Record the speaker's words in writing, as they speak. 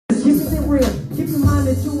keeping it real. Keep in mind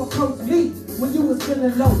that you approached me when you was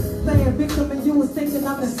feeling low. Playing victim and you was thinking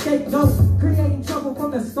I'm the scapegoat. Creating trouble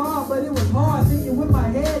from the start, but it was hard. Thinking with my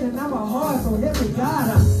head and I'm a heart, so help me God.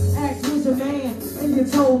 I asked who's your man, and you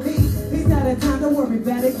told me he's out of time, don't worry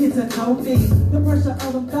about it, get to know me. The pressure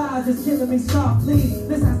of them thighs is killing me softly.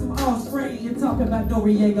 Let's have some offspring and talk about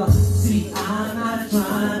Noriega. See, I'm not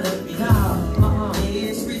trying to be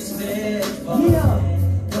disrespectful, yeah,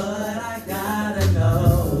 but I gotta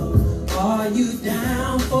know, are you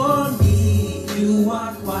down for me? You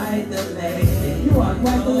are quite the lady. You are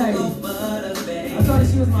quite the lady. Cocoa butter, baby. I thought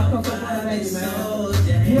she was my cocoa butter lady, man. So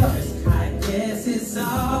dangerous. Yeah. I guess it's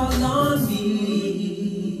all on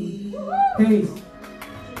me. Peace.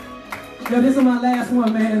 Yo, this is my last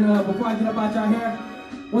one, man. Before I get up out y'all hair,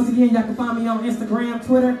 once again, y'all can find me on Instagram,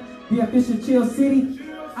 Twitter, The Official Chill City,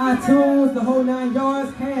 iTunes, the whole 9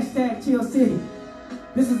 yards, hashtag Chill City.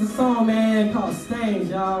 This is a song, man, called Stains,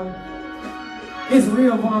 y'all. It's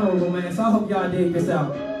real vulnerable, man, so I hope y'all dig this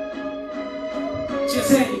out.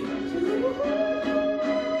 Check it.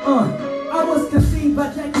 I was conceived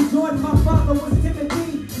by Jackie Jordan, my father was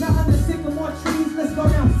Timothy. Now under sycamore trees, let's go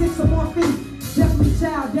down 6 or more feet. Definitely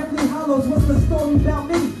child, definitely hollows, what's the story about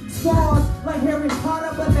me? Scars like Harry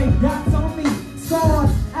Potter, but they dots on me. Scars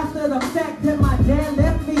after the fact that my dad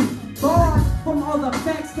left me. Barred from all the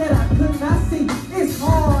facts that I could not see. It's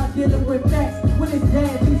hard dealing with facts when it's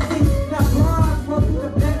dad you see. Now bronze broke through the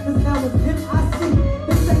back, cause now it's him I see.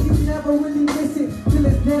 They say you never really miss it till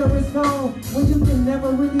it's dead or it's gone. When you can never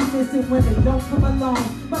really miss it when they don't come along.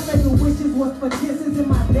 My favorite wishes was for kisses and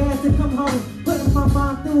my dad to come home. Putting my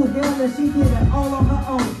mom through hell and she did it all on her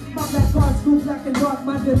own. My black card school black and dark,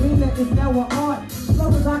 my demeanor is now an art. Slow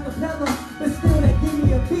as acapella, but still they give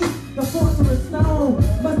me a beat. The phosphorus stone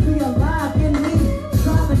must be alive in me.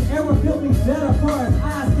 Trial and error built me better for as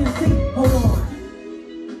eyes can see. Hold on.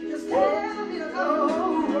 Just tell me to go,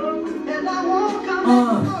 and I won't come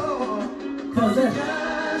back no more. Cause it,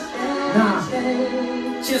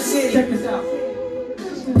 Just sit. check this out.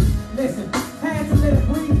 Listen, had to let it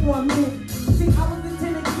breathe for a minute. See, I was the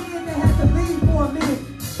tenant kid that had to leave for a minute.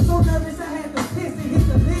 So nervous I had to piss and hit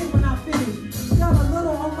the lid when I finished. Got a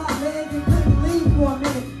little on my leg and couldn't leave for a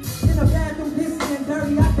minute. In the bathroom, pissing and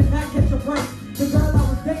dirty, I could not catch a break. The girl I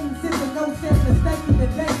was dating sent a note said mistaken the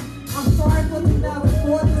date. I'm sorry for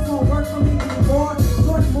 2004, this won't work for me anymore.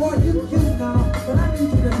 Jordan Moore, you cute now, but I need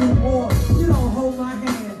you to do more. You don't hold my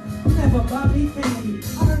hand, you never buy me candy.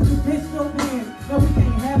 I heard you piss your pants, no we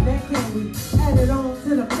can't have that, can we? Added on to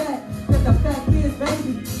the fact that the fact is,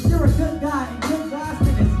 baby, you're a good guy and good guys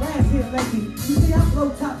been his last hit lately. You see, I blow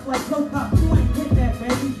tops like blow pops, you ain't get that,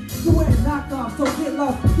 baby. You wearing knockoff, so get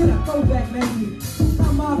lost, get a throwback, maybe. You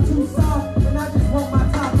come off too soft, and I just want my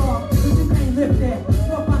top off. But you can't lift that,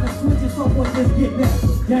 go find a switch and so forth, just get back.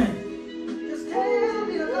 Gang. Just tell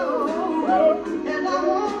me to go, and I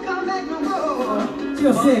won't come back no more.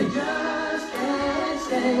 Chill City. Just can't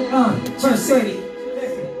stay. First City.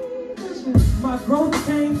 My growth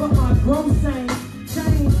came, but my growth ain't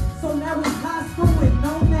changed. So now it's high school with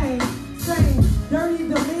no name. Same dirty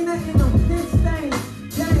demeanor in them thick stains.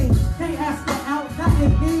 James, can't ask her out, not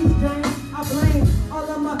in these James. I blame all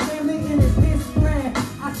of my family in his history.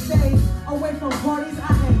 I stay away from parties, I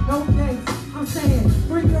ain't no dates. I'm saying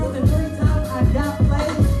 3 girls and 3 times I got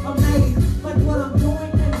played. Amazed, like what I'm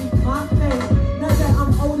doing can be my fate. Now that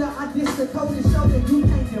I'm older, I dish the code to show that you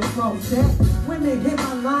can't approach that. When they hit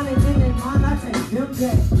my line and in their mind, I take them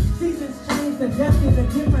back. Seasons change, the depth is a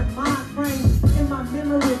different mind frame. In my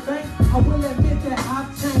memory bank, I will admit that I've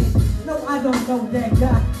changed. No, I don't know that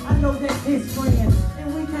guy, I know that his friend.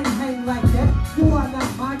 And we can't hang like that, you are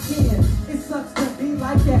not my kin. It sucks to be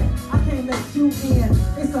like that, I can't let you in.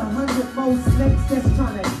 It's 100 more snakes that's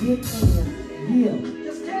trying to get in. Yeah.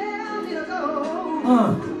 Just tell me to go,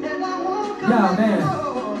 and I won't come Yeah, back man. no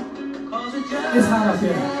more. 'Cause it just It's hot up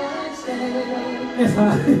here. can't stay. It's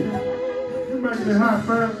hot. You making it hot,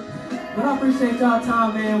 fam. But I appreciate y'all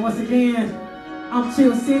time, man. Once again, I'm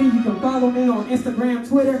Chill City. You can follow me on Instagram,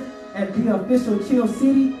 Twitter at The Official Chill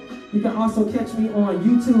City. You can also catch me on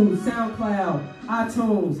YouTube, SoundCloud,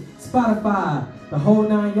 iTunes, Spotify, the whole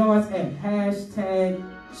 9 yards at hashtag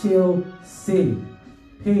Chill City.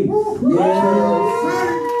 Peace. Chill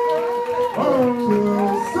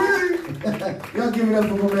City. Y'all give it up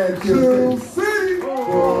for my man Chill City.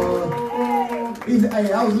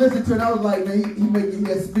 Hey, I was listening to it, I was like, man, he making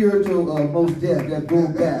that spiritual most death, that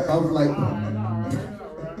boom bap. I was like,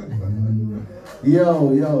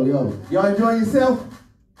 yo. Y'all enjoying yourself?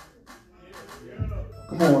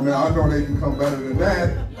 Come on, man. I know they can come better than that.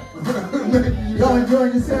 Y'all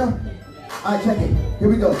enjoying yourself? All right, check it. Here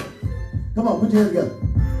we go. Come on, put your hands together.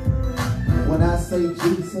 When I say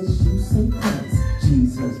Jesus, you say Christ.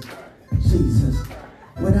 Jesus, Jesus.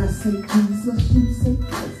 When I say Jesus, you say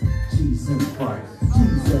Christ. Jesus Christ.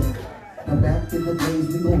 Jesus. Now back in the days,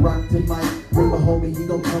 we gon' rock the mic. With my homie, he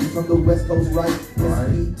gon' come from the West Coast, right?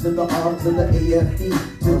 S-P to the R to the A-F-E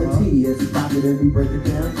to the T. As he pop it and we break it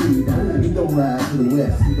down to you. Now he gon' ride to the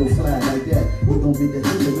West, he gon' slide like that. He gon' be the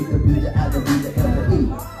hitter with the B, the I, the B, the L, the E.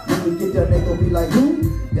 When we get there, they gon' be like,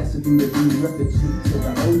 who? That's the dude that do rep the G to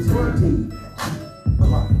the O to the T.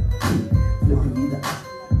 Flipping me the I,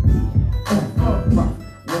 B, F, prop.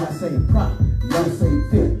 When I say prop, y'all say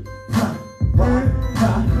fit. Prop, prop,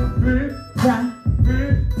 prop, prop,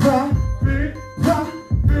 prop, prop.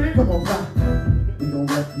 Come on, prop. We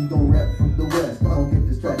gon' rap from the West. Come on, get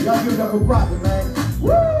this track. Y'all give it up for Prophet, man.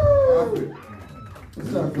 Woo!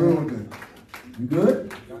 What's up, bro? You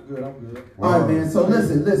good? I'm good, I'm good. All right, man. So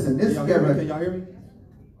listen. This is Can y'all hear me?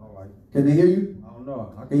 All right. Can they hear you? I don't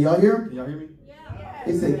know. Can y'all hear him? Can y'all hear me?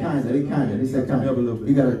 They said kinda. They said Turn me up a kinda. little bit.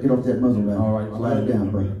 You gotta get off that muzzle, man. All right. Slide it down,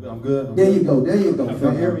 bro. I'm good. There you go, Y'all hear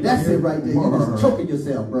fam. me? That's it right there. You just choking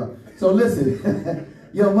yourself, bro. So listen,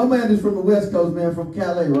 yo, my man is from the West Coast, man, from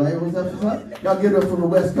Calais, right? What's up? Y'all get up from the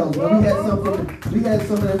West Coast, man. We had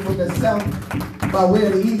some of them from the South by way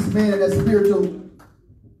of the East, man. That spiritual,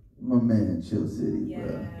 my man, Chill City, bro.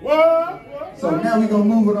 What? So now we gonna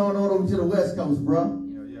move it on over to the West Coast, bro.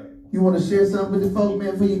 Yeah. You want to share something with the folk,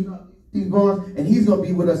 man, for you? These bars, and he's gonna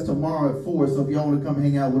be with us tomorrow at 4. So if y'all want to come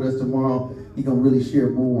hang out with us tomorrow, he gonna really share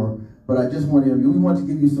more. But I just want we want to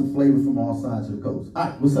give you some flavor from all sides of the coast. All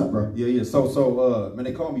right, what's up, bro? Yeah. So, man,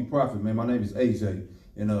 they call me Prophet, man. My name is AJ,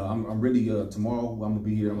 and I'm really tomorrow. I'm gonna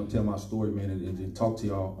be here. I'm gonna tell my story, man, and talk to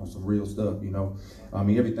y'all on some real stuff. You know, I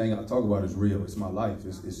mean, everything I talk about is real. It's my life.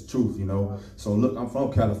 It's the truth. You know. So look, I'm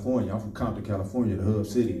from California. I'm from Compton, California, the hub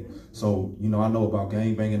city. So you know, I know about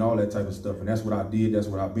gangbanging, all that type of stuff, and that's what I did. That's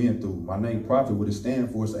what I've been through. My name Prophet, what it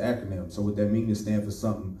stands for, is an acronym. So what that means, it stands for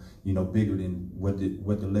something, you know, bigger than what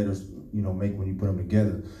the letters, you know, make when you put them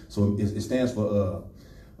together. So it stands for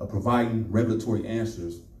providing revelatory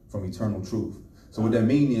answers from eternal truth. So what that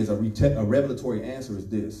means is a revelatory answer is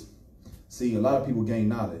this. See, a lot of people gain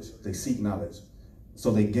knowledge. They seek knowledge. So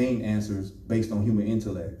they gain answers based on human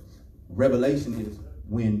intellect. Revelation is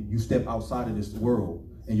when you step outside of this world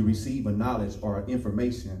and you receive a knowledge or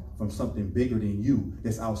information from something bigger than you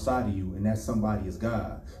that's outside of you, and that somebody is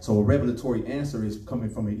God. So a revelatory answer is coming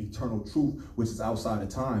from an eternal truth, which is outside of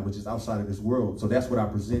time, which is outside of this world. So that's what I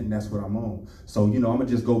present, and that's what I'm on. So, you know, I'm gonna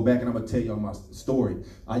just go back and I'm gonna tell y'all my story.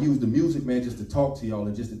 I use the music, man, just to talk to y'all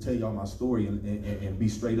and just to tell y'all my story and be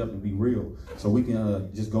straight up and be real. So we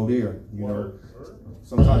can just go there, you know.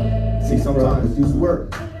 Sometimes, It's just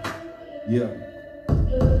work. Yeah.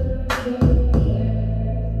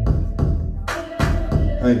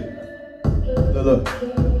 Hey, look,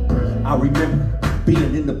 I remember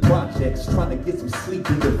being in the projects, trying to get some sleep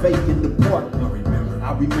in the vacant apartment.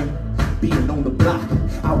 I remember being on the block,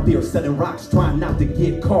 out there selling rocks, trying not to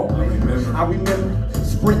get caught. I remember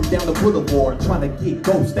sprinting down the boulevard, trying to get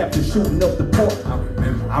ghosts after shooting up the park.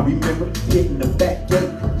 I remember hitting the back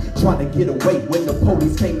gate, trying to get away when the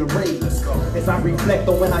police came to raid. As I reflect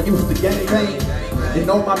on when I used to gangbang, and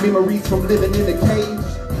all my memories from living in the cage,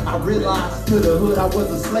 I realized to the hood I was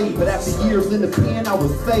a slave, but after years in the pen I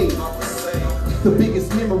was saved. The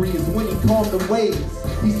biggest memory is when he calmed the waves.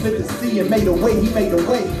 He split the sea and made a way, he made a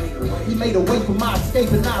way. He made a way for my escape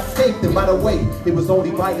and I escaped. And by the way, it was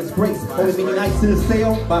only by his grace. Only many nights in the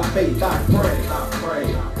cell, by faith I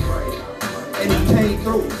pray. And he came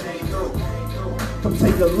through. Come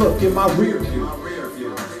take a look in my rear view.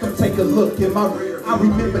 Come take a look in my rear. I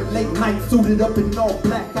remember late night suited up in all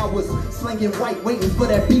black. I was slinging white waiting for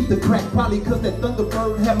that beat to crack. Probably cause that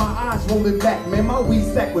Thunderbird had my eyes rolling back. Man, my weed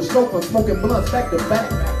sack was chauffeur, smoking blunts back to back.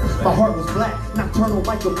 My heart was black, nocturnal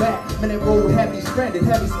like a bat. Man, that road had me stranded,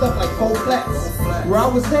 had me stuck like 4 flats. Where I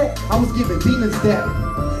was at, I was giving demons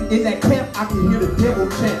that. In that camp, I could hear the devil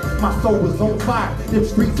chant. My soul was on fire, them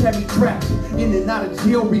streets had me trapped. In and out of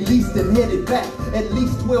jail, released and headed back. At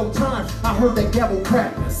least 12 times, I heard that gavel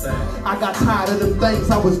crack. I got tired of them things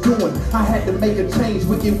I was doing. I had to make a change,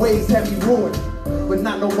 wicked ways had me ruined. But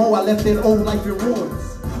not no more, I left that old life in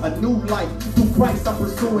ruins. A new life, through Christ I'm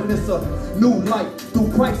pursuing. It's a new life,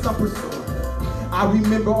 through Christ I'm pursuing. I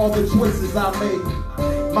remember all the choices I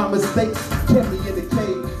made. My mistakes kept me in the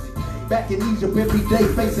cave. Back in Egypt every day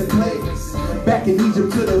facing plagues. Back in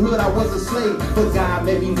Egypt to the hood I was a slave. But God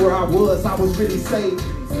met me where I was really saved.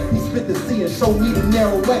 He split the sea and showed me the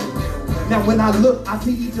narrow way. Now when I look, I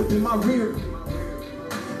see Egypt in my rear.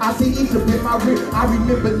 I see Egypt in my rear. I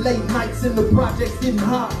remember late nights in the projects getting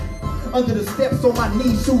high. Under the steps on my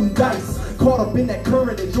knees shooting dice. caught up in that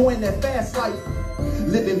current, enjoying that fast life.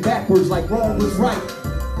 Living backwards like wrong was right.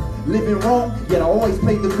 Living wrong, yet I always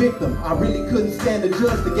played the victim. I really couldn't stand the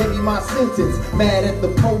judge that gave me my sentence. Mad at the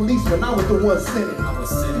police when I was the one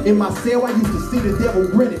sinning. In my cell, I used to see the devil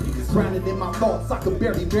grinning. Drowning in my thoughts, I could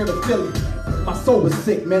barely bear the feeling. My soul was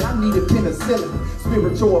sick, man, I needed penicillin.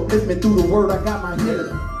 Spiritual upliftment through the word, I got my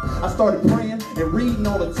healing. I started praying and reading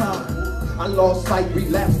all the time. I lost sight,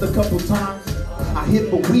 relapsed a couple times. I hit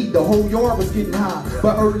for weed, the whole yard was getting high.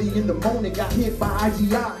 But early in the morning, got hit by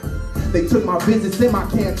IGI. They took my visits and my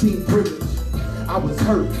canteen privilege. I was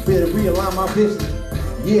hurt, better realign my vision.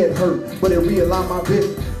 Yeah, it hurt, but it realigned my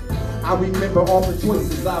vision. I remember all the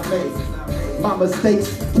choices I made. My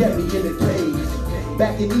mistakes kept me in the cage.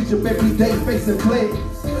 Back in Egypt every day facing plagues.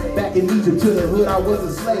 Back in Egypt to the hood I was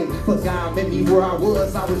a slave. But God met me where I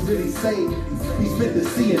was really saved. He split the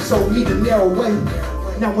sea and showed me the narrow way.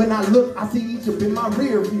 Now when I look, I see Egypt in my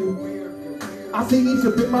rear view. I see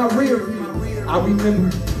Egypt in my rear view. I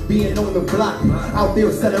remember being on the block, out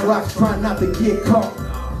there selling rocks, trying not to get caught.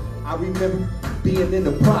 I remember being in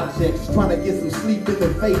the projects, trying to get some sleep in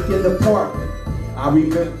the fake in the park. I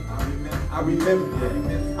remember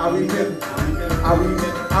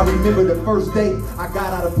the first day I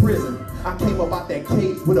got out of prison. I came up out that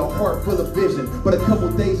cage with a heart full of vision. But a couple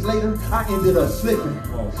days later, I ended up slipping.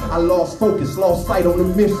 I lost focus, lost sight on the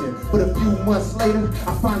mission. But a few months later,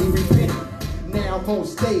 I finally repented. Now I'm on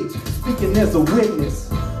stage, speaking as a witness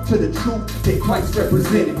to the truth that Christ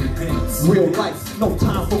represented. Real life, no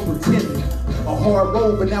time for pretending. A hard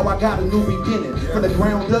road, but now I got a new beginning. From the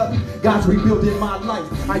ground up, God's rebuilding my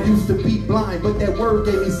life. I used to be blind, but that word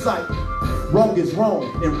gave me sight. Wrong is wrong,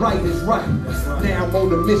 and right is right. Now I'm on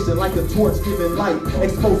the mission like a torch giving light.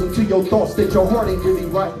 Exposing to your thoughts that your heart ain't really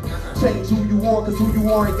right. Change who you are, cause who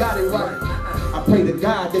you are ain't got it right. I pray to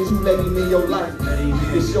God that you let him in your life.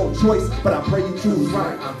 It's your choice, but I pray you choose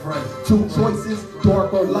right. Two choices,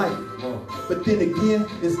 dark or light. But then again,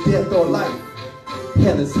 it's death or life.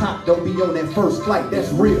 Hell is hot, don't be on that first flight.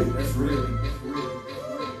 That's real. That's real.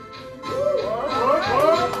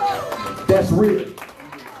 That's real.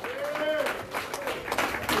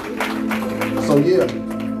 So yeah,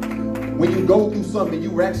 when you go through something,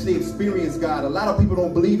 you actually experience God. A lot of people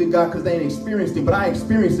don't believe in God because they ain't experienced him, but I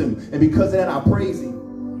experienced him, and because of that, I praise him.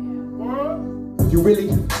 You really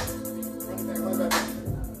run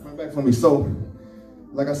back for me. So,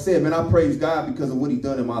 like I said, man, I praise God because of what he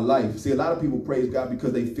done in my life. See, a lot of people praise God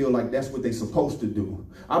because they feel like that's what they're supposed to do.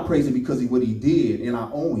 I praise him because of what he did, and I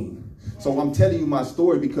owe him. So I'm telling you my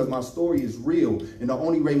story because my story is real. And the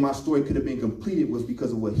only way my story could have been completed was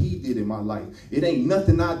because of what he did in my life. It ain't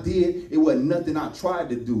nothing I did. It wasn't nothing I tried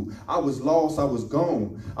to do. I was lost. I was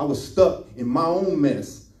gone. I was stuck in my own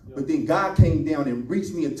mess. But then God came down and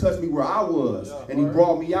reached me and touched me where I was. And he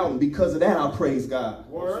brought me out. And because of that, I praise God.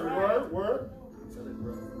 Word.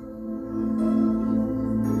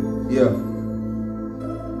 Yeah.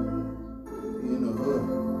 In the hood.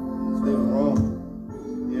 Living wrong.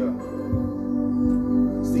 Yeah.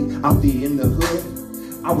 See, out there in the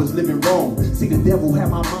hood, I was living wrong. See, the devil had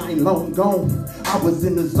my mind long gone. I was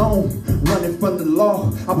in the zone, running from the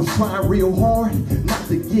law. I was trying real hard not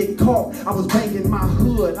to get caught. I was banging my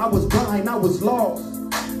hood. I was blind, I was lost.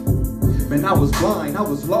 Man, I was blind, I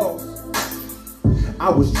was lost. I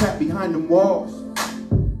was trapped behind them walls.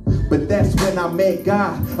 But that's when I met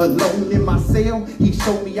God. Alone in my cell, he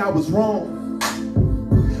showed me I was wrong.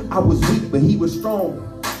 I was weak, but he was strong.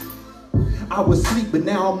 I was asleep, but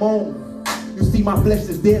now I'm on. You see, my flesh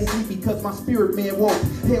is dead asleep because my spirit man woke.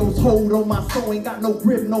 Hell's hold on my soul ain't got no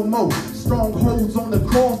grip no more. Strongholds on the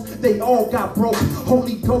cross, they all got broke.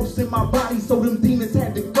 Holy Ghost in my body, so them demons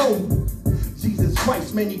had to go. Jesus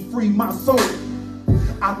Christ, man, he freed my soul.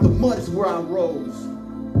 Out the mud is where I rose.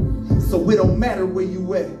 So it don't matter where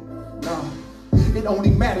you at. Nah, it only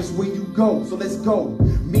matters where you go. So let's go.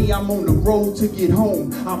 Me, I'm on the road to get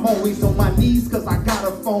home. I'm always on my knees cause I got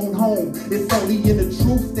a phone home. It's only in the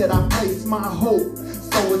truth that I place my hope.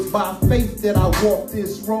 So it's by faith that I walk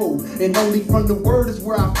this road. And only from the word is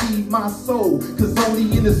where I feed my soul. Cause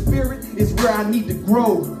only in the spirit is where I need to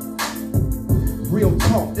grow. Real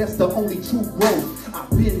talk, that's the only true growth. I've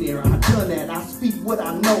been there, I've done that. I speak what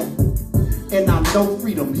I know. And I know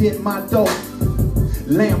freedom hit my door.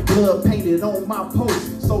 Lamb blood painted on my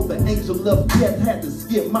post. So the angel of death had to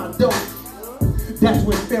skip my door. That's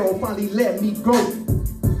when Pharaoh finally let me go.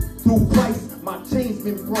 Through Christ, my chains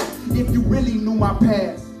been broke. If you really knew my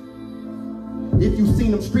past, if you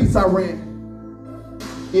seen them streets I ran,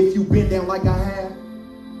 if you been down like I have,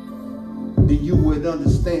 then you would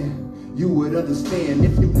understand. You would understand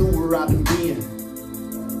if you knew where I done been.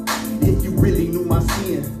 If you really knew my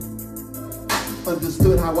sin,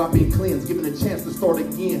 understood how I've been cleansed, given a chance to start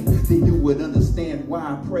again, then you would understand why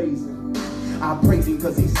I praise him. I praise him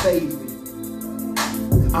because he saved me.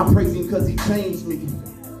 I praise him because he changed me.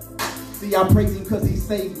 See, I praise him because he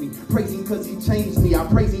saved me. Praise him because he changed me. I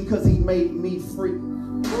praise him because he made me free.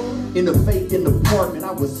 In a vacant apartment,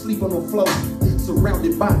 I was sleep on the floor,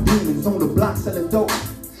 surrounded by demons on the block selling dope.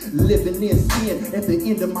 Living in sin at the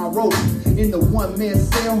end of my rope. In the one-man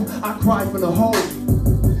cell, I cried from the hole.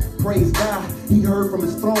 Praise God, he heard from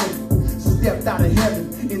his throne. Stepped out of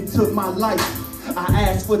heaven into my life. I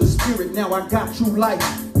asked for the spirit, now I got true life.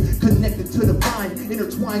 Connected to the vine,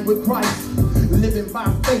 intertwined with Christ. Living by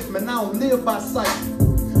faith, man, I don't live by sight.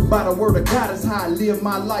 By the word of God is how I live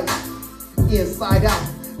my life. Inside out,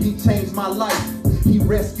 he changed my life. He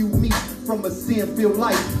rescued me from a sin-filled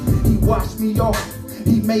life. He washed me off,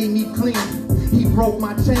 he made me clean. He broke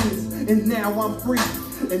my chains, and now I'm free.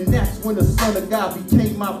 And that's when the Son of God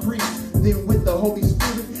became my priest. Then with the Holy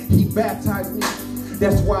Spirit, he baptized me.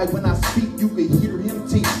 That's why when I speak, you can hear him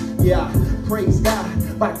teach. Yeah, praise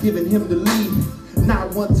God by giving him the lead.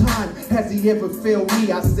 Not one time has he ever failed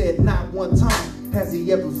me. I said not one time has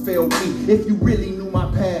he ever failed me. If you really knew my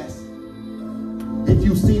past, if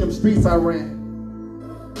you seen them streets I ran,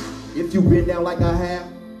 if you been down like I have,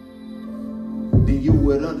 then you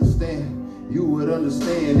would understand. You would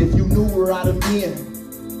understand. If you knew where I'd have been,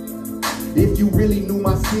 if you really knew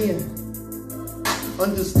my sin,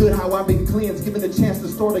 understood how I've been cleansed, given a chance to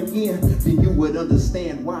start again, then you would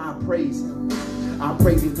understand why I praise him. I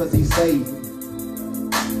praise him because he saved me.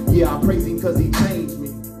 Yeah, I praise him because he changed me.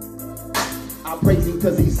 I praise him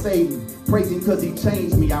because he saved me. Praise him because he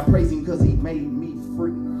changed me. I praise him because he made me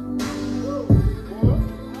free.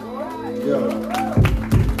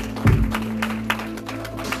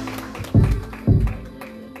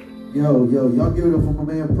 Yo, y'all give it up for my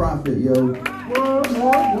man Prophet, yo.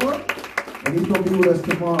 And he's gonna be with us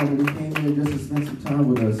tomorrow. When he came here just to spend some time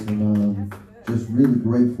with us, and just really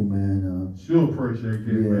grateful, man. Sure appreciate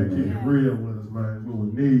getting back in real with us, man. It's what we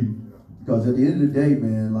need. Because at the end of the day,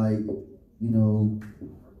 man, like, you know,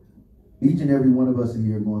 each and every one of us in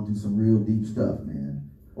here are going through some real deep stuff, man.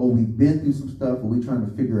 Or we've been through some stuff, or we're trying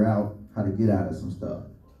to figure out how to get out of some stuff.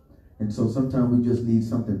 And so sometimes we just need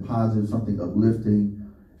something positive, something uplifting.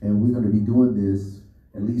 And we're going to be doing this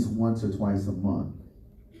at least once or twice a month.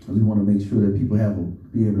 And we want to make sure that people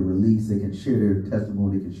be able to release, they can share their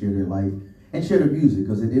testimony, they can share their life, and share their music.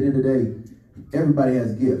 Because at the end of the day, everybody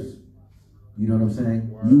has gifts. You know what I'm saying?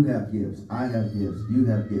 Wow. You have gifts. I have gifts. You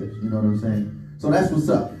have gifts. You know what I'm saying? So that's what's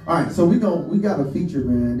up. All right, so we got a feature,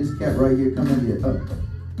 man. This cat right here, come in here.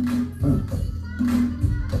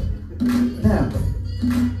 Now,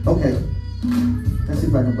 okay. Let's see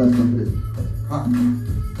if I can bust some of this.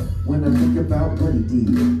 When I think about what he did,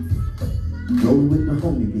 rolling with the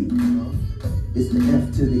homie beat. It's the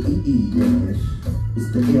F to the EE dash. It's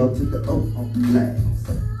the L to the O on blast.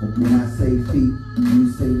 When I say feet,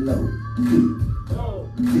 you say low. Feet,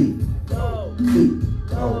 feet, feet,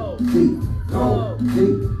 feet,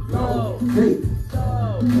 feet, feet.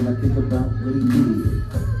 When I think about what he did,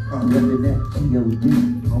 repping that G-O-D.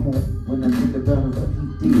 Come on. When I think about what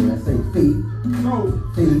he did, I say feet,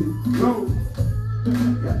 feet,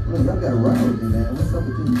 y'all got to ride with me, man. What's up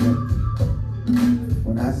with you, man?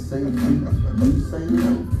 When I say feet, you say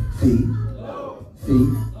low. Feet,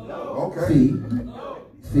 feet, Okay. feet,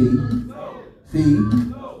 feet, feet,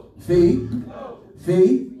 feet,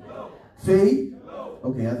 feet, feet.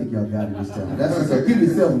 Okay, I think y'all got it this time. That's just like, give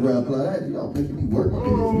yourself a round applause. Y'all making me work on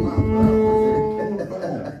this.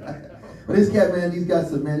 But this cat, man,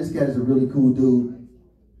 this cat is a really cool dude.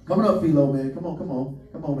 Coming up, Philo, man. Come on,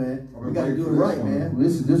 man. We got to do it right, man.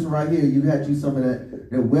 This one right here, you had some of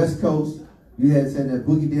that West Coast. You had some of that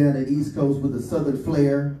boogie down the East Coast with the Southern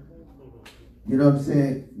flair. You know what I'm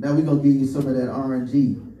saying? Now we're going to give you some of that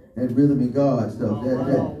R&G, that rhythm and God stuff. That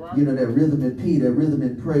rhythm and P, that rhythm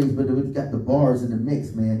and praise, but we got the bars in the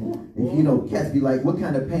mix, man. If you know, cats be like, what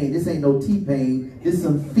kind of pain? This ain't no T-Pain. This is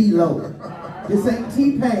some Philo. This ain't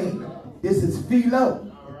T-Pain. This is Philo.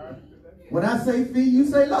 When I say fee, you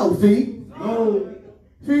say low. Fee. Low.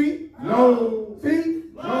 Fee. Low. Fee.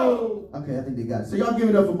 Low. Okay, I think they got it. So y'all give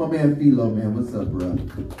it up for my man Philo, man. What's up, bro?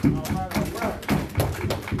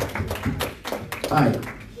 All right.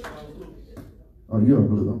 Oh, you're a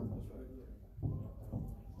blue.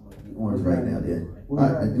 Orange right now, then. All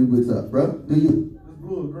right, dude, what's up, bro? Do you? It's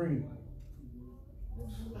blue or green?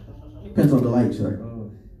 Depends on the light, sir.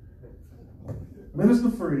 Minister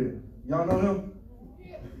Fred. Y'all know him?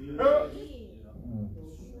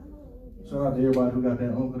 Shout out to everybody who got that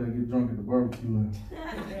uncle that get drunk at the barbecue and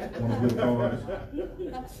want to get cars.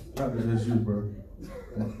 Not that that's you, bro.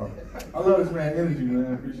 I love this man energy,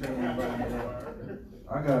 man. Appreciate everybody.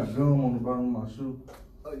 I got gum on the bottom of my shoe.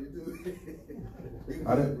 Oh, you do?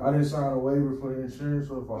 I didn't sign a waiver for the insurance,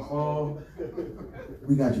 so if I fall,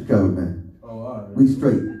 We got you covered, man. oh, all right. We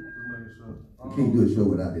straight. Just making sure. You can't do a show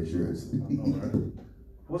without insurance. All right.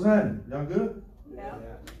 What's happening? Y'all good? Yeah.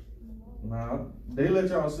 Nah, they let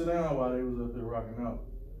y'all sit down while they was up there rocking out.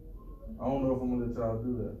 I don't know if I'm gonna let y'all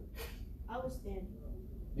do that. I was standing.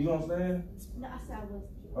 You gonna stand? No, I said I was.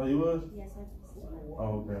 Oh, you was? Yes, I was.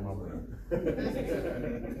 Oh, okay, my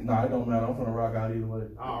bad. Nah, it don't matter. I'm finna rock out either way.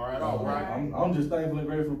 All right, all right. I'm just thankful and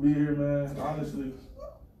grateful to be here, man. Honestly,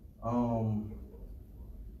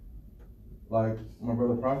 like my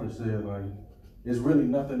brother Prophet said, like it's really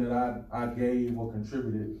nothing that I gave or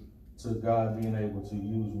contributed to God being able to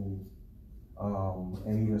use me,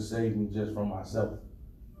 and even save me just from myself.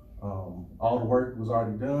 All the work was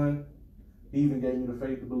already done. He even gave me the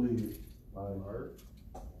faith to believe it.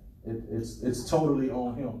 It's totally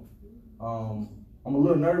on him. I'm a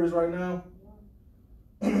little nervous right now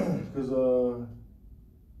because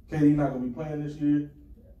KD not gonna be playing this year,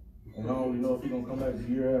 and I don't really know if he's gonna come back the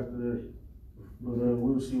year after that. But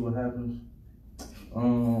we'll see what happens.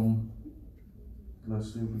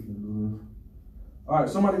 Let's see if we can do this. All right,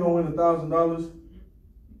 somebody gonna win $1,000.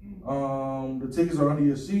 The tickets are under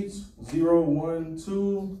your seats.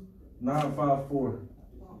 012954.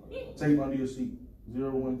 Tape under your seat.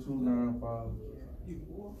 012954.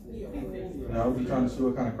 Yeah, I was just trying to see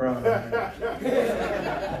what kind of crowd.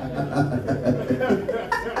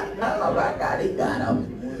 Oh my God, he got him.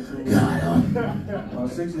 Got him. About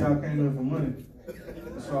 6 of y'all came in for money.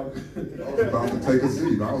 So I was about to take a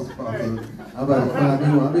seat. I'm about to find me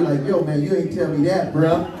one. I'll be like, yo, man, you ain't tell me that,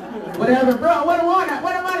 bro. What happened, bro? What the money?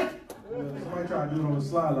 What the money? somebody tried to do it on the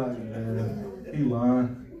slide like, he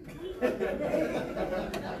lying.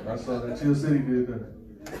 I saw that Chill City did that.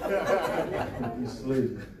 He's slick.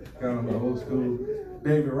 Kind of the old school.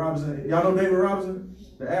 David Robinson. Y'all know David Robinson?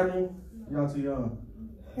 The Admiral? Y'all too young.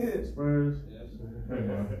 Spurs? Hey,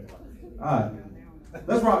 man. All right.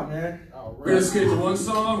 Let's rock, man. We're going to skate to one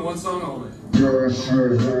song only.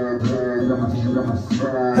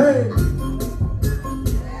 Hey!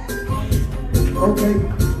 Okay.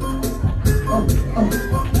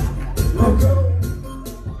 Let's go.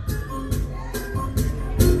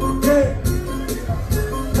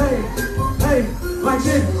 Hey, like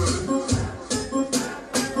this.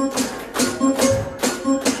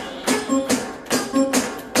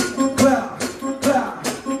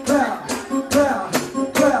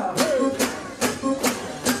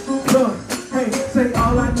 Look, hey, say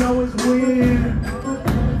all I know is win.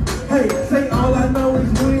 Hey, say all I know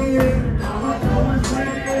is win.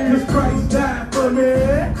 Cause Christ died for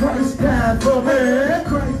me. Christ died for me.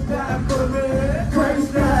 Christ died for me.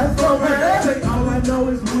 Christ died for me. Say all I know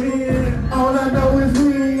is win. All I know is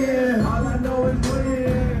win. All I know is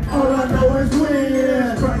win. All I know is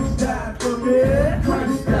win. Christ died for me.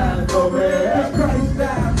 Christ died for me. Christ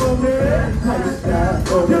died for me. Christ died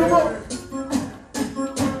for me.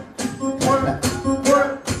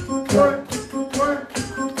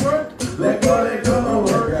 Let go, let go.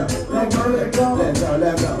 Let go, let go. Let go,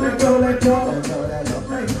 let go. Let go, let go.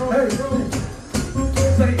 Hey, hey.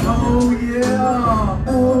 Say, oh yeah.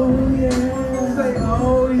 Oh yeah. Say,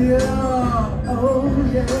 oh yeah. Oh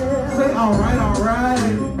yeah. Say, all right, all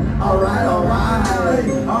right. All right, all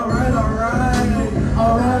right. All right, all right.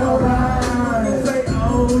 All right, all right. Say,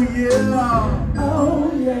 oh yeah.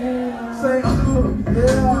 Oh yeah. Say, oh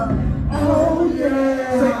yeah. Oh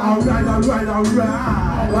yeah. Say, all right, all right, all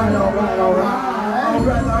right. All right, all right, all right. All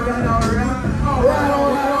right, all right, all right. All right,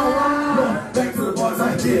 all right, all right. Back to the bars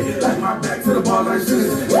I did. Like my back to the bars I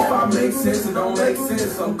should. If I make sense, it don't make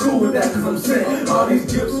sense. I'm cool with that cause I'm saying all these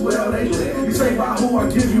gifts, well, they lit. You say by who, I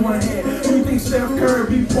give you one hand. You think Steph Curry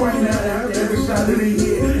be pointing out after every shot that he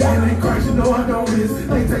hit. And in Christ, you know I don't miss.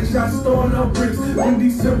 They take shots, throwing up bricks. In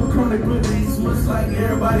December, chronic with these looks like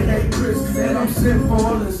everybody hate Chris. And I'm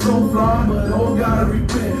sinful and so flawed, but oh God, I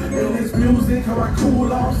repent. In this music, how I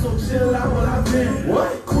cool off, so chill out what I've been.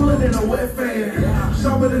 What? Cooler than a wet fan.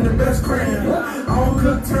 Sharper than the best crayon. I don't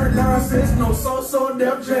cook, turn nonsense, no so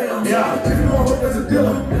Def Jam. Yeah. If you want hope as a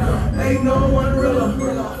dealer, ain't no one realer.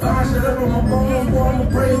 I shut up on my bones, boy, I'ma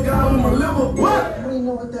praise God with my liver. What? I don't even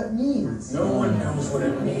know what that means. No one knows what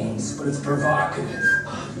it means, but it's provocative.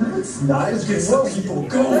 No, it's not. It gets the people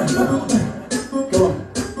going. Go on.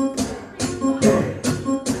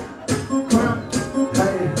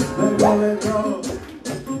 Let go, let go.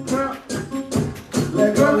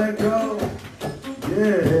 Let go, let go.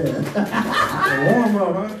 Yeah. Warm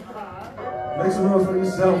up, huh? Make some noise for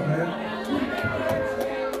yourself, man.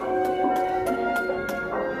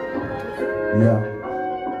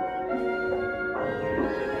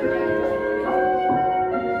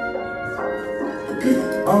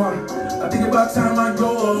 about time I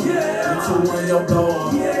go up. Into one of your blow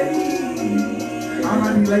up. I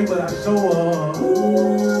might be late, but I show up.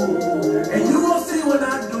 And you gon' see what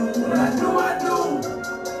I do. What I do.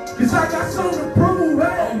 Cause I got something to prove,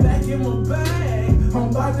 hey. I'm back in my bag. I'm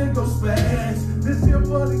about to go spaz. This here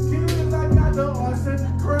for the kids. I got the arts in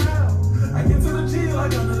the crowd. I get to the G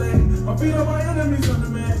like I'm the lady. My feet on my enemies on the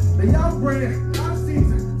man. They outbrand, out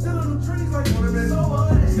season. Still on the trees like women. So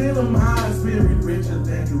what? Still I'm high spirit, richer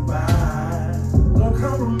than Dubai. Won't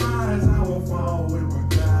compromise, I won't fall with my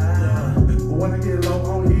guy. But when I get low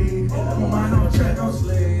on E, my mind on track, on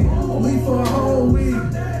sleep. We for a whole week,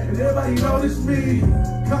 and everybody notice me.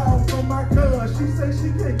 Call from my cuz, she say she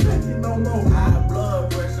can't take it no more. High blood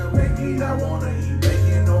pressure, make it, I wanna eat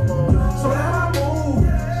bacon no more. So now I move,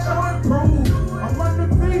 show and prove, I'm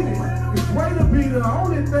undefeated. It's great to be the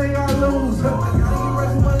only thing I lose. I gotta get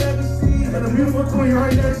ready for my legacy, and a beautiful queen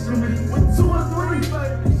right next to me. With 2 or 3,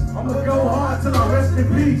 I'ma go hard till I rest in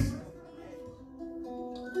peace.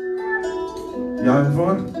 Y'all having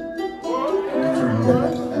fun?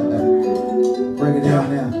 Break it down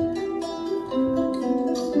now.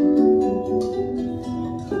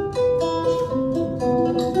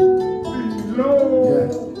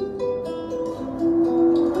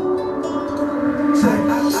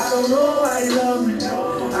 I don't know why he love me. I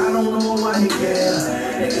don't know why he cares.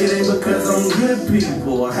 It ain't because I'm good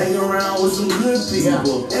people. I hang around with some good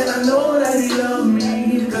people. And I know that he love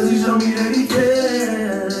me because he showed me that he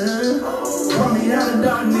cares. Brought me out of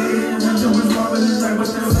darkness into his marvelous light, but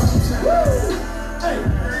still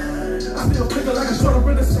I still flicker like a short up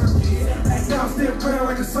in a circuit. Act down, still crown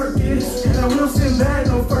like a circuit. And I will send back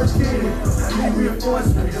no first kid. I need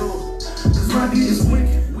reinforcement, cause my D is weak,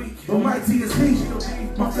 but my T is heat.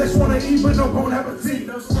 My flesh wanna eat, but no bone appetite.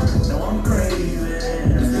 No, I'm craving.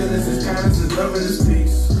 His goodness, his kindness, his love, and his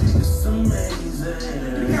peace. It's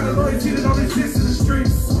amazing. The kind of loyalty that don't exist in the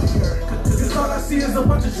streets. Cause all I see is a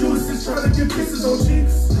bunch of Jewesses trying to get kisses on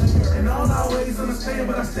cheeks. And all I always understand,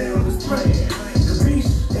 but I stay on this plane. The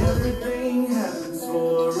peace. Everything happens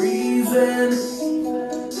for a reason.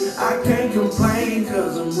 I can't complain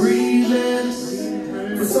cause I'm breathing.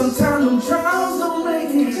 But sometimes them trials don't make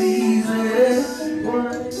it easy.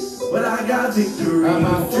 But I got victory.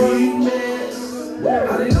 Hallelujah. Yeah.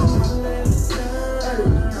 Hallelujah.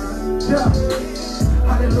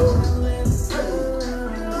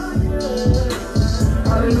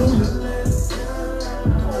 Hallelujah.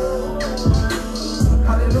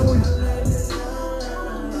 Hallelujah.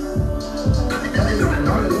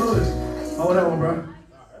 Hallelujah. Hold that one, bro.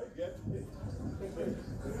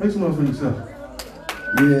 Make some noise for yourself.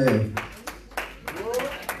 Yeah.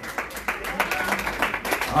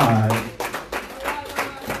 All right.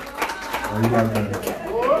 Oh, you got that.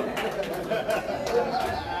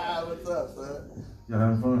 What's up, son? Y'all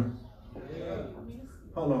having fun? Yeah.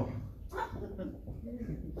 Hold on.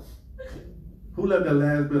 Who left that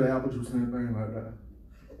last bit of apple juice in that thing like that?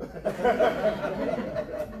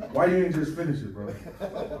 Why you ain't just finish it, bro?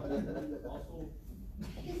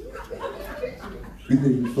 You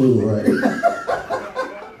think you fool, right?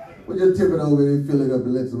 We'll just tip it over and fill it up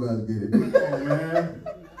and let somebody else get it. Oh, man.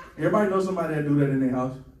 Everybody knows somebody that do that in their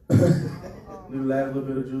house. Leave the last little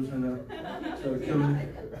bit of juice in there. Try to kill me.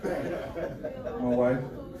 My wife.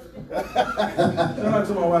 Shout out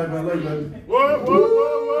to my wife, man. Love you, baby.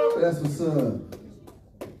 Whoa. That's what's up.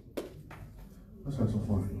 Let's have some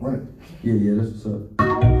fun, right? Yeah, that's what's up.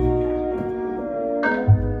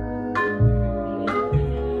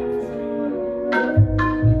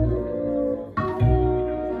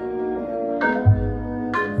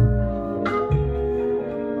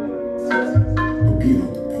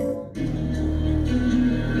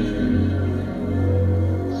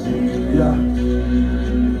 Yeah.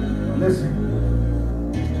 Listen.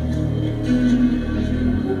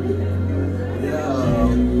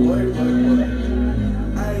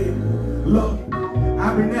 Hey, look,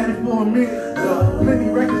 I've been at it for a minute. Plenty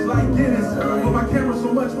records like Guinness. But my camera so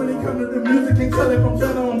much when it comes to the music, can't tell if I'm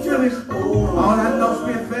done or I'm finished. All I know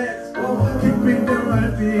spit facts. Keep being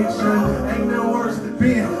done fiction. Ain't no worse than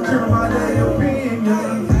being true my day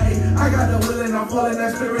opinion. I got the will and I'm full in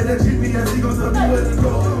that spirit, that GPS, he gon' tell me where to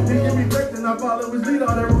go. He give me faith and I follow his lead,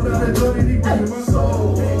 all that road out that door, and he bring my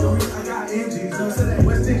soul. I got NGs, so say that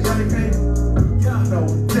West End, Johnny Payne. No,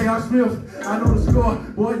 J.R. Smith, I know the score.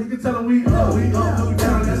 Boy, you can tell him we up, look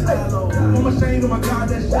down, that's shallow. I'm ashamed of my God,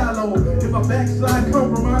 that's shallow. If I backslide,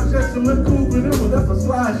 compromise, just to look cool, but that's a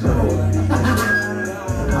slideshow.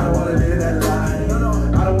 I don't wanna live that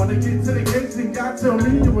life. I don't wanna get to the gates and God tell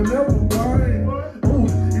me you will never mine. Ooh,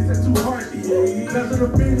 it's that too hard, because of the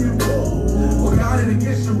opinion. Well, God ain't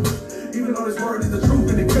against you. even though this word is the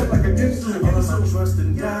truth and it cut like a gift to all of my trust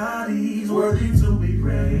in God, he's worthy to be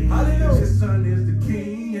praised. Hallelujah. His son is the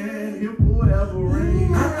king and he'll forever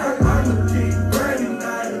reign. I'm the king, reigning.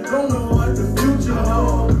 I don't know what the future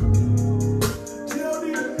holds.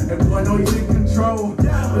 And boy, I know he's in control,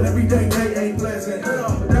 but every day ain't pleasant.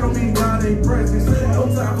 But that don't mean God ain't present.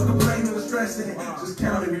 No time for complaining or stressing. Just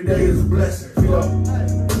count every day as a blessing.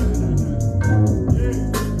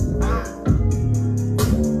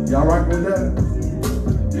 Y'all rock with that?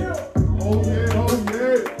 Yeah. Oh yeah, oh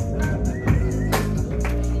yeah.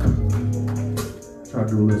 Try to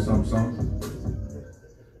do a little something.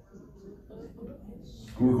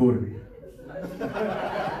 Who recorded me?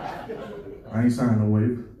 I ain't signed no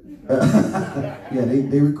wave. Yeah,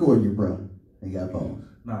 they record you, bro. They got phones.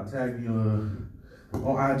 Nah, tag me on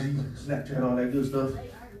IG, Snapchat, all that good stuff.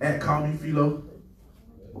 @Call Me Philo.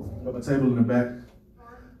 Got my table in the back.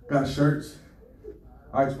 Got shirts.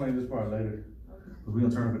 I'll explain this part later. Because we're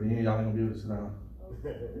gonna turn up at the end, y'all ain't gonna be able to sit down.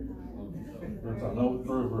 No,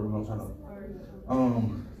 we're gonna turn up.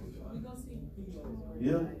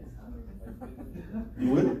 Yeah. You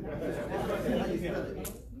with it?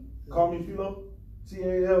 Call Me Philo.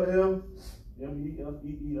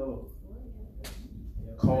 TALLMEFEELO.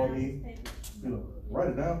 Call Me Philo. Write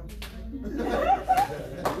it down.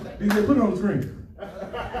 DJ, put it on the screen.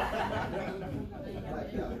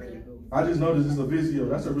 I just noticed it's a Vizio.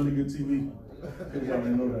 That's a really good TV. Y'all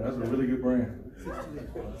didn't know that. That's a really good brand.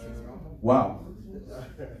 Wow.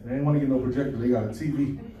 They ain't want to get no projector. They got a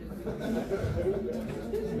TV.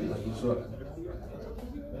 What's up?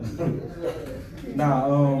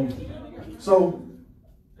 Nah, so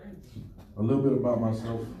a little bit about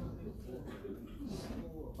myself.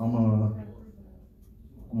 I'm a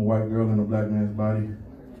white girl in a black man's body.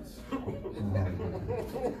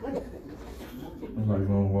 I like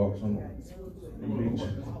long walks on the beach.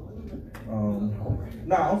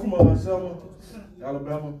 I'm from Selma,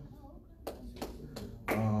 Alabama.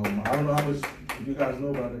 I don't know how much you guys know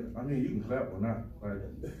about it. I mean, you can clap or not. Like,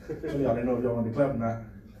 some of y'all didn't know if y'all want to clap or not.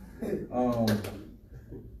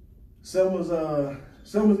 Selma's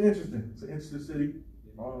interesting. It's an interesting city.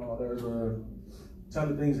 There's a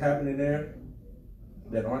ton of things happening there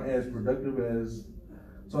that aren't as productive as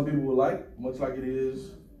some people would like, much like it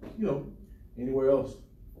is, anywhere else.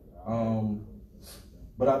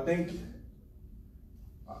 But I think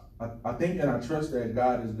and I trust that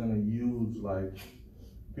God is gonna use like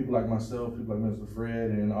people like myself, people like Mr.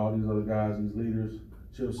 Fred and all these other guys, these leaders,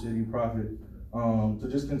 Chill City, Prophet, to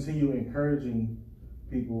just continue encouraging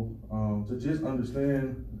people to just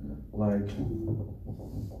understand, like,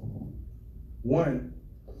 one,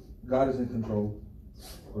 God is in control,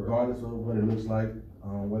 regardless of what it looks like,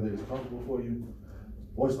 whether it's comfortable for you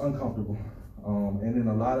or it's uncomfortable. And in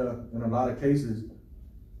a lot of cases,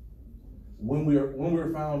 when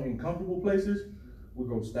we're found in comfortable places, we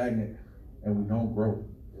go stagnant and we don't grow.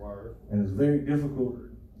 And it's very difficult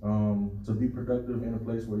to be productive in a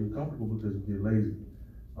place where you're comfortable because you get lazy.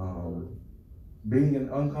 Being in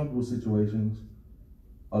uncomfortable situations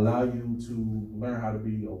allow you to learn how to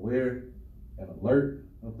be aware and alert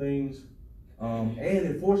of things, and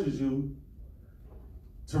it forces you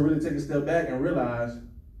to really take a step back and realize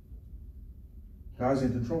God's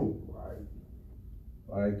in control.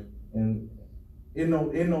 Like, and in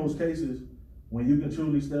those cases, when you can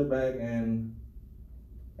truly step back and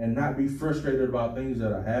not be frustrated about things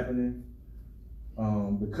that are happening,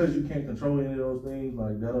 because you can't control any of those things,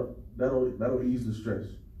 like that'll ease the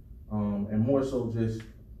stress, and more so just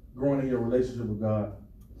growing in your relationship with God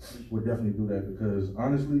would definitely do that. Because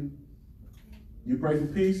honestly, you pray for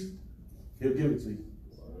peace, He'll give it to you.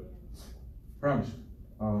 Promise you.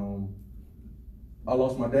 I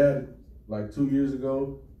lost my dad like 2 years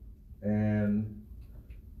ago, and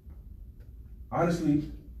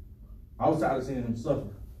honestly, I was tired of seeing him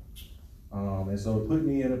suffer. And so it put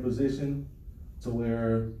me in a position to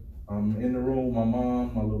where I'm in the room with my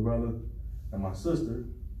mom, my little brother, and my sister,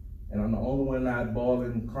 and I'm the only one not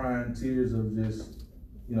bawling, crying tears of just,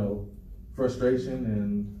 frustration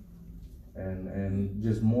and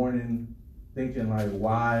just mourning, thinking like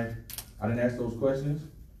why I didn't ask those questions.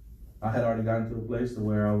 I had already gotten to a place to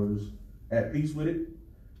where I was at peace with it,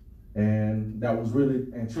 and that was really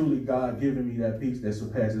and truly God giving me that peace that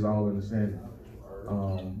surpasses all understanding.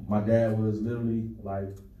 My dad was literally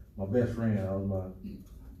like my best friend. I was my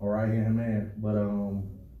right-hand man. But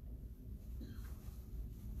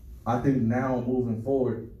I think now moving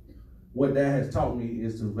forward, what that has taught me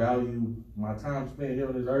is to value my time spent here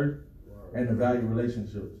on this earth and to value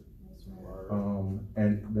relationships.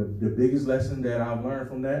 And the biggest lesson that I've learned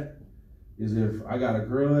from that is if I got a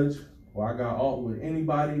grudge or I got aught with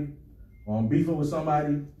anybody, beefing with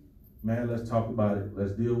somebody, man, let's talk about it.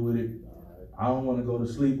 Let's deal with it. I don't want to go to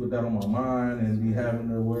sleep with that on my mind and be having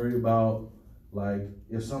to worry about, like,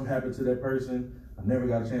 if something happened to that person, I never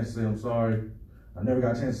got a chance to say I'm sorry. I never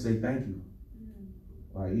got a chance to say thank you.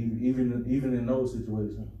 Like, even in those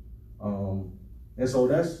situations. And so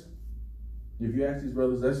that's, if you ask these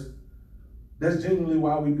brothers, that's genuinely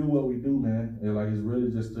why we do what we do, man. And like, it's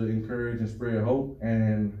really just to encourage and spread hope.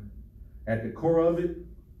 And at the core of it,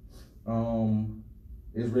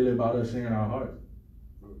 it's really about us sharing our hearts.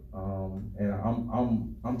 And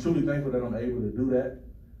I'm truly thankful that I'm able to do that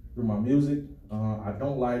through my music. I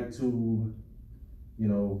don't like to,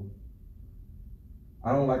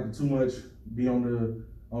 I don't like to too much be on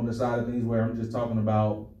the side of things where I'm just talking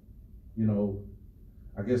about,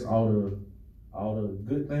 I guess all the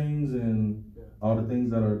good things and all the things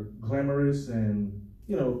that are glamorous, and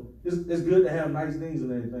it's good to have nice things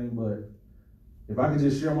and everything, but if I could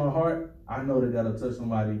just share my heart, I know that that'll touch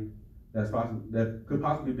somebody that could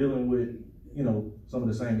possibly dealing with, some of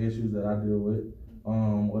the same issues that I deal with,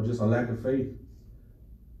 or just a lack of faith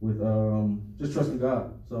with just trusting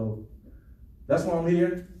God. So that's why I'm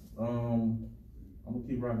here. I'm gonna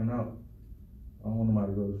keep rocking out. I don't want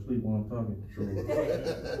nobody to go to sleep while I'm talking. So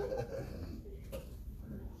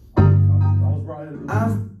I was brought here to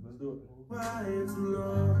do it. Let's do it.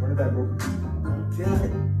 Run it back, bro.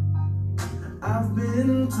 Okay. I've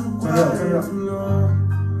been too quiet too long.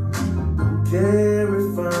 Don't care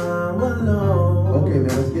if I'm alone. Okay, man,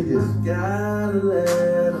 let's get this. Gotta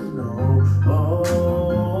let them know.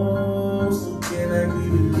 Oh, so can I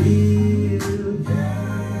keep it real?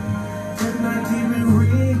 Can I keep it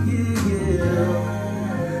real?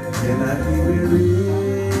 Can I keep it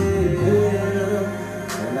real?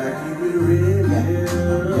 Can I keep it real?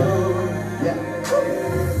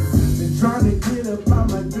 Been trying to get up on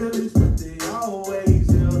my village, but they always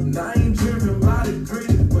help. And I ain't driven by the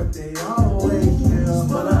grit, but they always help.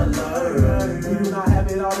 But I learned we do not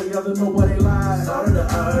have it all together, nobody lies. Sorry to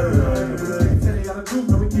earn. Tell you how to do,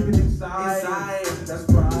 no, we keep it inside. That's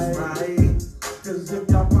right. Cause if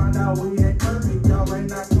y'all find out we ain't perfect, y'all ain't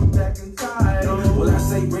not come back inside. Well, I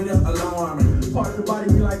say bring the alarm. Part of the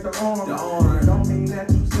body be like the arm. Don't mean that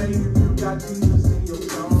you saved if you got Jesus in your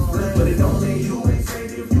arm. But it don't mean you ain't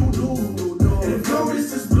saved if you do. And if your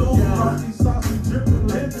wrist is blue, these saucy dripping,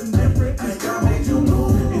 living different, ain't God made you new.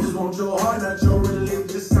 You just want your heart, not your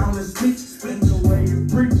religious sound and speech. Speak the way you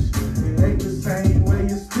preach, it ain't the same way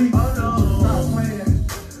you speak. Oh no, stop playing.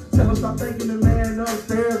 Tell us stop thinking the man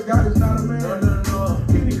upstairs, God is not a man. No.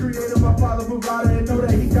 He the creator, my father provider, and know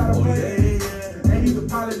that he got a plan. And he's the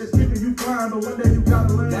pilot that's keeping you flying, but one day you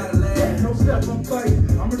gotta land. No step on play,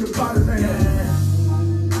 I'm in the pilot's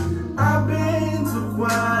hand. I've been too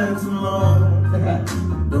quiet too long.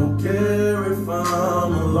 Don't care if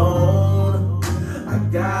I'm alone. I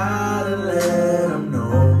gotta let them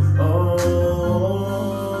know.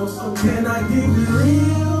 Oh, so can I keep it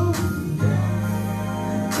real?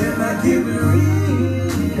 Can I keep it real?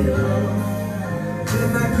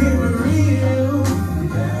 Can I keep it real?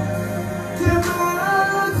 Can I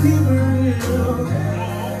keep it real?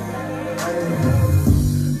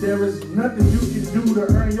 There is nothing you can do to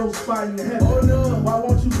earn your spot in heaven. Oh no. Why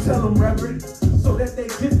won't you tell them, Reverend? So that they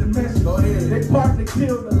get the message. Go ahead. They partner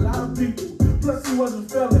killed a lot of people. Plus he wasn't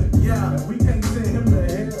felon. Yeah. And we can't send him to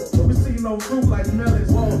hell. But we see no fruit like melons.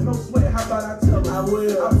 Whoa. No sweat, how about I tell them? I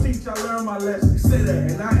will. I'll teach, I learn my lesson. Say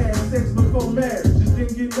that. And I had sex before marriage. Just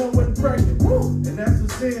didn't get no one pregnant. Woo. And that's a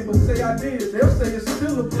sin, but say I did. They'll say it's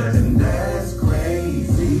still a blessing. And that's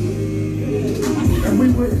crazy. And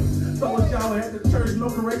we with so if y'all at the church, no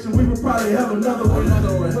correction, we would probably have another one.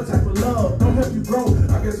 What type of love don't help you grow?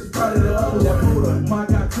 I guess it's probably the other one. My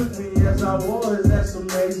God took me as I was, that's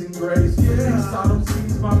amazing grace. Yeah, he saw them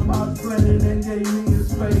seeds my mouth planted and gave me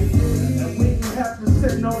his faith. And we didn't have to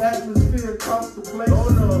set no atmosphere across the place. Oh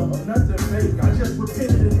no, nothing fake. I just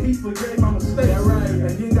repented and he forgave my mistakes. Yeah, right.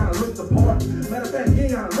 And you ain't gotta look the part. Matter of fact, you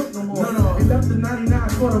ain't gotta look no more. No. He left the 99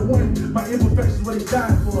 for the one. My imperfections what he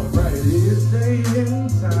died for. Right. This day and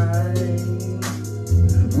time.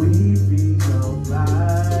 We be no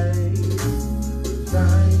light,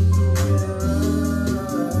 shine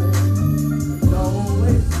together. Don't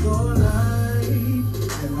waste your life.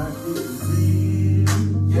 Can I keep it real?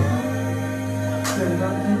 Yeah. Can I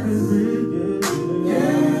keep it real?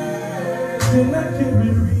 Yeah. Can I keep it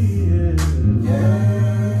real?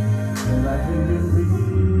 Yeah. Can I keep it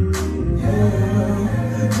real?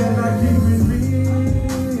 Yeah. Can I keep it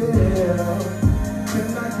real?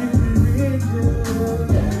 Can I keep it real?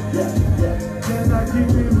 Can I keep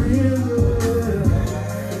it real?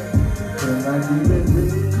 Can I keep it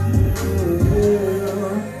real?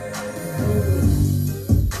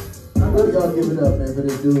 give it up, man, for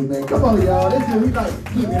this dude, man. Come on, y'all. This dude, we like,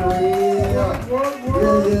 keep it real.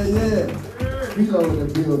 Yeah. Whitlow in the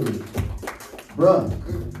building. Bruh,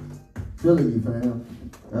 feeling you, fam.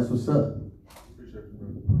 That's what's up.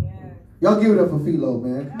 Y'all give it up for Philo,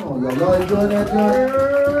 man. Come on, y'all. Y'all enjoy that, John?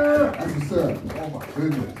 That's what's up. Oh, my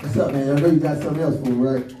goodness. What's up, man? I know you got something else for me,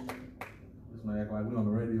 right? This man act like we on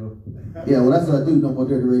the radio. Yeah, well, that's what I do. No More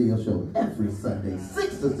Dirty Radio Show. Every Sunday,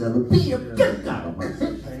 6 to 7 p.m. Good God Almighty.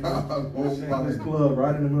 This club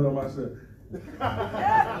right in the middle of my set.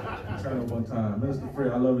 Turn up one time. Minister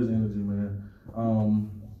Fred, I love his energy, man.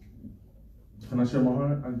 Can I share my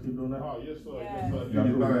heart? I can keep doing that? Oh, yes, sir. Yeah. Yes, sir. Y'all Do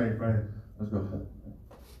do your it. thing, man. Let's go.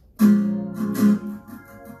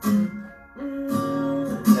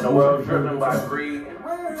 In a world driven by greed, I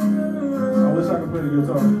wish I could play the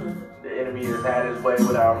guitar. the enemy has had his way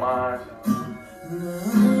with our minds.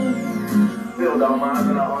 Filled our minds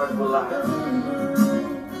and our hearts with lies.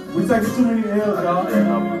 We taking too many L's, I just said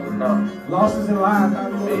y'all. enough was enough. Losses in lives. How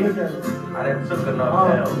you gonna look at it? I done took enough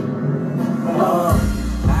L's. Come on.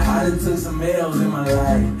 I done took some L's in my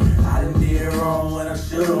life. I done did wrong when I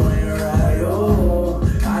should've went right. Oh,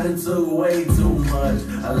 I done took way too much.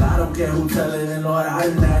 A lot don't care who tell it, and Lord, I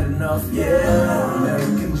done had enough. Yeah,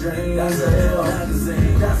 American dream, that's a L.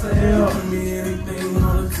 Magazine, that's a L. Give me anything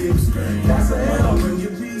on the tip screen. That's a L. Bring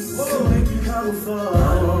your peace, make you powerful.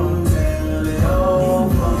 Tell it all.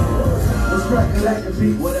 Let's recollect the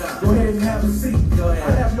beat. What up? Go ahead and have a seat. Go ahead.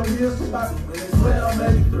 I have your ears for about 12,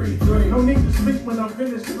 maybe 3. No need to speak when I'm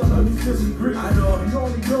finished, cause I know you disagree. I know. You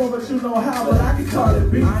only know, but you know how, but I can call it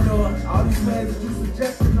beat. I know. All these plans that you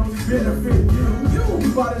suggested only benefit you.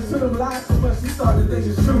 You bought into them lies so much you started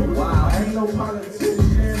thinking it's true. Wow. I ain't no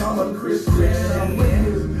politician, I'm a Christian. I'm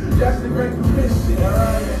witness, that's the Great Commission.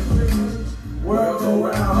 World go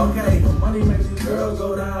round, Okay. money makes these girls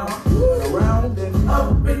go down. Around and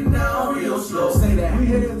Up and down real slow. Say that. we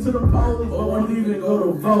headed to the polls, but won't even go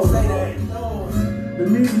to vote. Say that. The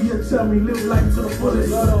media tell me live life to the fullest.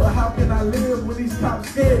 But how can I live when these cops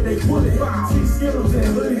scared they bullet? See Skittles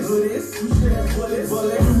and hoodies. Bullets. You share bullets.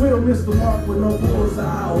 We will miss the mark with no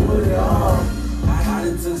bullseye or with it all. I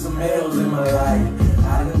done took some L's in my life.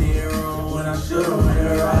 I done did wrong when I should've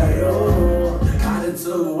went right. Oh, I done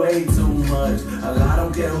took way too much. A lot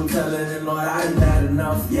don't care who tell it, and Lord, I done had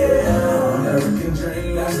enough. Yeah, American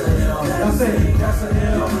dream, that's a L. That's it. That's an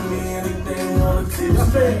L. Give me anything on the tip.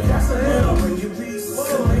 That's it. That's an L. Bring your peace,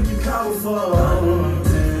 make you powerful.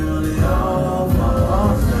 Tell it all.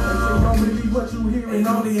 Don't believe what you hearing. And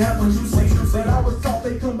only have what you see. But I was taught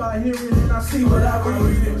they come by hearing, and I see what I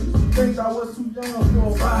read. Think I was too young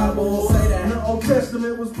for a Bible. Say that. The Old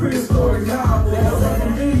Testament was prehistoric Bible.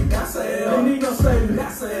 That's a L. They need no savior.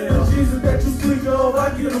 That's a L. The Jesus that you speak of, I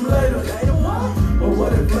get him later. Later what? But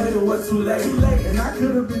what if later was too late? And I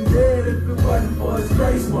could have been dead if it wasn't for his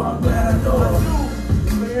grace. Well, I'm glad I know it.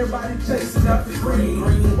 Everybody chasing after green.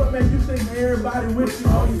 What made you think everybody with you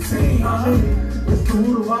on your team? I mean, it's the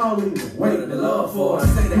root of all evil. Wait, the love for us.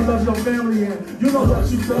 Say You that. love your family and you know what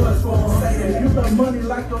you does for them. If you love money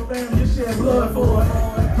like your family, you shed blood for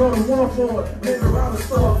it. Go to war for it, live around the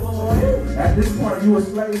store for it. At this point, you a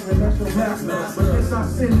slave and that's your master. But this our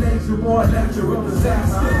sin nature, boy, natural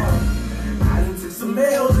disaster. I done took some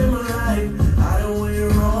L's in my life. I done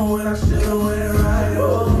went wrong when I should've went right.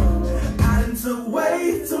 Oh, I done took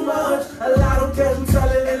way too much. A lot don't care who tell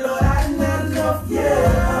it, and Lord, I done had enough.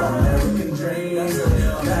 Yeah, American dream,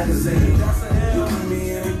 magazine. Give me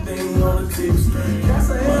anything on the tip screen.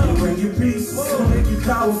 Money bring you peace, make you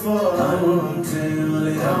powerful. Until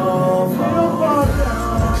it all We'll falls. fall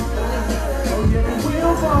down. Oh yeah,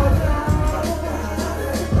 we'll fall down.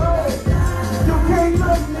 Oh, you can't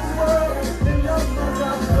love this world and love no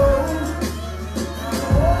time to go.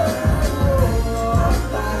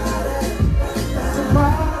 It's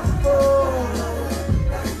impossible.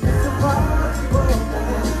 It's impossible.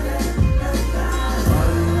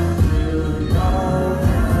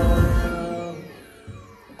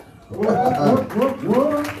 What?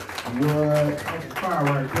 That's fire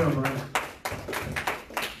right there, man.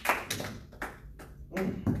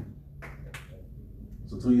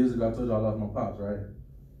 So 2 years ago, I told you I lost my pops, right?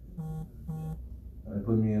 And it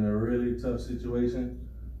put me in a really tough situation.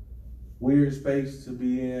 Weird space to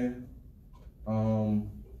be in. And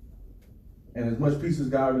as much peace as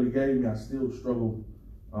God really gave me, I still struggled.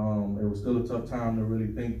 It was still a tough time to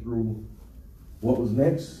really think through what was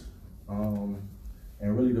next. And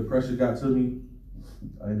really the pressure got to me.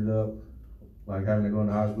 I ended up like having to go in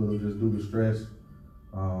the hospital just due to stress.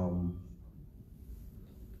 And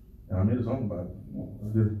I made a song about it.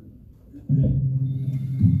 It's good.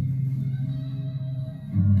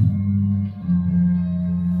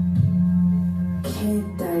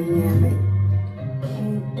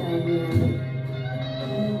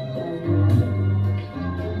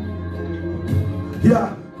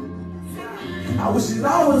 Yeah. I wish it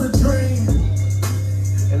all was a dream,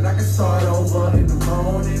 and I could start over in the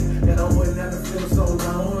morning, and I wouldn't have to feel so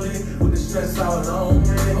lonely with the stress all on me.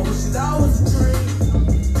 I wish it all was a dream,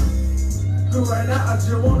 but right now I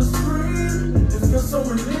just wanna scream and feel some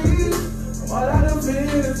relief from all that I've been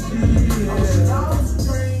achieved. I wish it all was a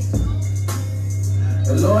dream,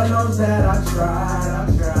 and Lord knows that I tried.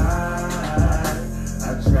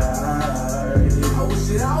 I wish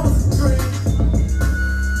it all was a dream.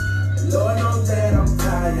 Lord knows that I'm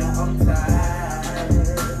tired.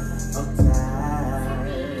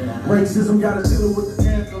 Racism got us dealing with the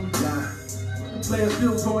anthem. The players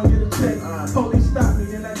still go and get a check. Police stop me,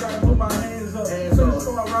 then I gotta put my hands up. So I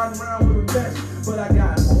start riding around with a vest, but I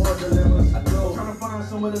got more dilemmas. I know, trying to find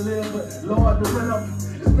somewhere to live, but Lord, the rent up.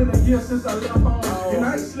 It's been a year since I left home, and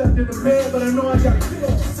I ain't slept in the bed, but I know I got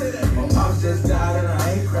bills. Say that. My pops just died, and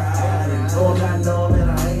I ain't cried. No, I'm not known,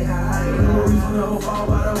 and I ain't high. Ain't no reason to fall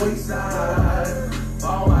by the wayside.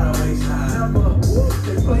 Fall by the wayside. Never.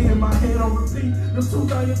 They play in my head on repeat. The tooth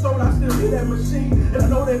down your throat, I still hear that machine. And I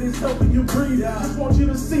know that it's helping you breathe. Just want you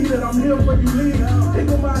to see that I'm here when you leave. Pick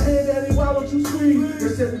on my head, Daddy, why don't you squeeze? They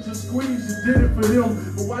said that you squeeze, you did it for them,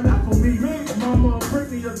 but why not for me? My mama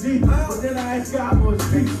pricked me a deep, but then I asked God for his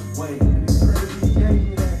peace. Wait, it's crazy, he gave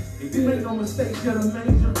me that. He made no mistakes, you're the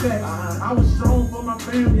major fact. I was strong for my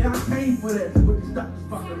family, I came for that. But these doctors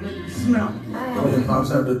fucking make me snap. When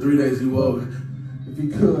Pops after 3 days, he woke. If he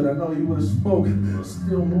could, I know he would have spoken.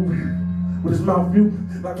 Still moving, with his mouth mute,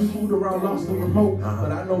 like he moved around, lost the remote.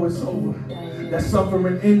 But I know it's over. That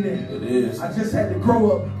suffering in there. It is. I just had to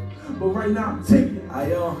grow up, but right now I'm ticking. I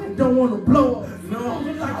don't want to blow up. No,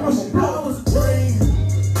 like I wish it all was a dream,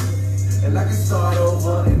 and I can start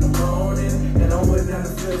over in the morning, and I wouldn't have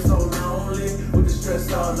to feel so lonely with the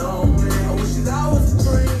stress all on me. I wish it all was a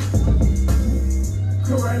dream,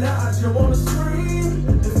 'cause right now I just wanna scream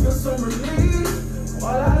and feel some relief. All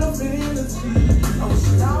out of energy, I wish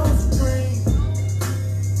it all was a dream.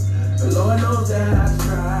 The Lord knows that I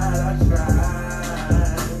tried.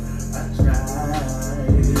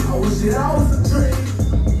 I wish it all was a dream.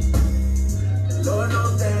 The Lord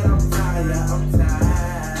knows that I'm tired.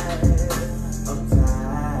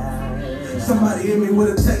 Somebody hit me with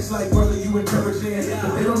a text like, brother, you encouraging.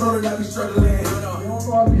 But they don't know that I be struggling. They don't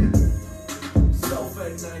know I be so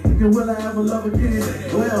fake now. Thinking, will I ever love again?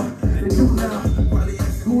 Well, they do now.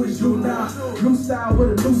 Who is you now? New style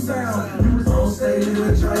with a new sound. You was on stage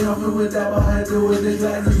living triumphant with that, but I had to do with the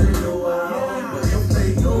glasses. They know but if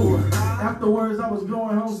they knew. Afterwards, I was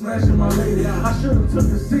going home smashing my lady. I should have took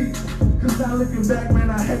a seat, 'cause now looking back, man,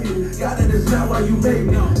 I hate it. God, that is not why you made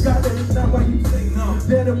me. God, that is not why you say no.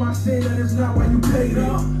 Dead in my sin, that is not why you paid me.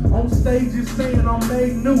 On stage, just saying I'm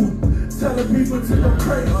made new. Telling people to go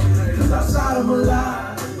crazy, 'cause outside I'm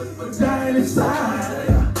alive, but dying inside.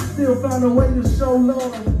 Still found a way to show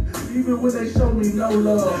love, even when they showed me no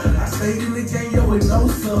love. I stayed in the game, yo, with no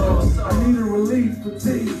subs. I needed relief,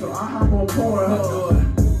 fatigue, so I hop on Pornhub.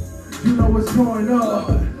 You know what's going up.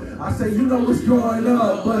 I say you know what's going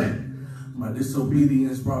up, but my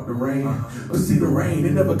disobedience brought the rain. But see, the rain,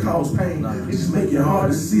 it never caused pain. It just make it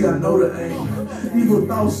hard to see, I know the aim. Evil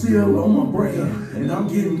thoughts still on my brain, and I'm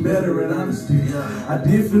getting better in honesty. I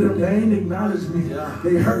did for them, they ain't acknowledged me.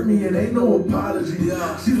 They hurt me and ain't no apology.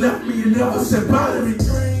 She left me and never said bother me.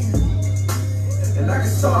 And I can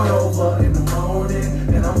start over in the morning,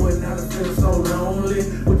 and I wouldn't have to feel so lonely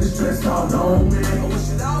with the stress all on me. I wish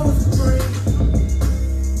it all was a dream,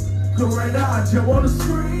 'cause right now I just wanna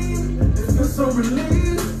scream and feel some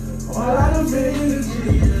relief. All out of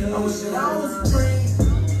energy. I wish it all was a dream.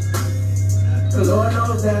 The Lord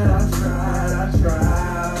knows that I tried.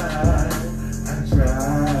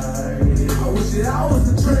 I wish it all was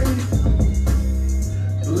a dream.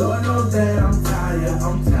 The Lord knows that I'm tired.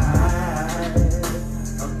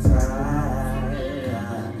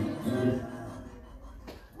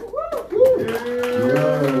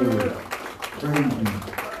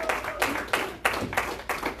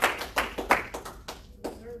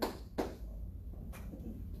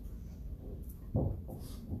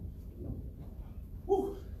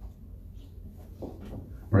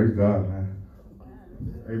 Praise God, man.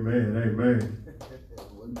 Amen, amen.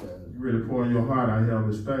 You really pouring your heart out here on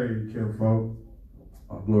the stage, Kim Folk.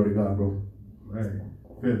 Oh, glory to God, bro. Man,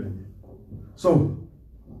 feeling you. So,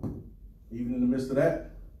 even in the midst of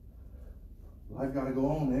that, life gotta go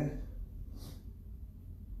on, man.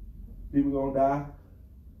 People gonna die.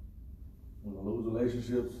 We're gonna lose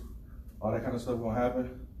relationships. All that kind of stuff gonna happen.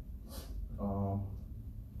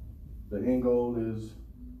 The end goal is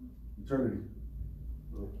eternity.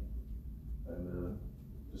 And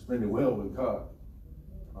to spend it well with God.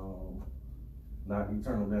 not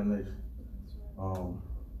eternal damnation.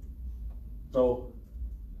 So,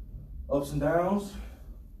 ups and downs,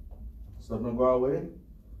 stuff don't go our way,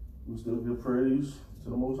 we still give praise to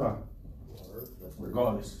the Most High,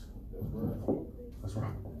 regardless. That's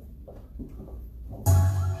right.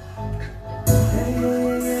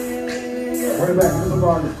 Bring it back, give us a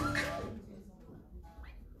volume.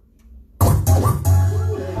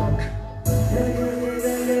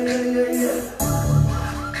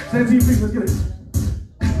 Stand to your feet, let's get it.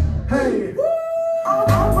 Hey!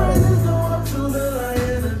 All praises go up to the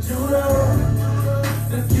Lion of Judah,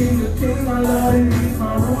 the King of Kings, my Lord, and He's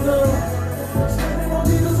my ruler. Standing on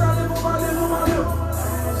Jesus, I live on my live, on my live.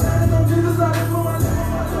 Standing on Jesus, I live on my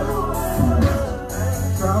live, on my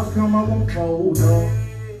live. Trials come, I won't fold up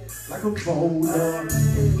like a folder.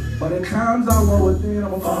 But at times I war within,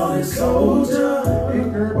 I'm a fallen soldier.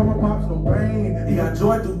 Ain't cared about my pops, no pain. He got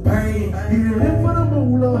joy through pain. He didn't live for the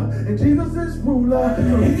moolah, and Jesus is ruler. So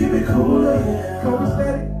he keep it cooler, cold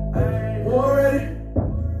steady, war ready.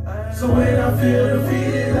 So when I feel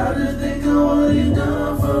defeated, I just think of what He's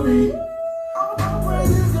done for me. All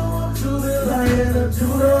praises go up to the Lion of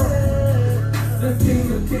Judah, the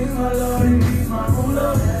King of Kings, my Lord, and He's my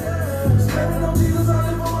ruler. Standing on Jesus, I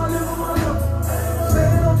live on my live, on my live.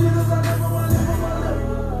 Standing on Jesus, I live on my live, on my live.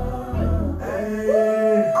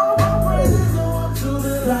 Hey. All my praises go up to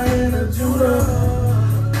the Lion of Judah,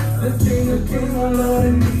 the King of Kings, my Lord,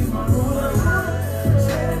 and He's my ruler.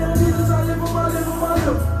 Standing on Jesus, I live on my live, on my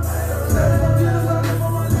live. Standing on Jesus, I live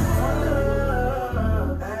on my live, on my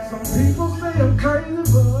live. Some people say I'm crazy,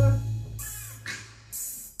 but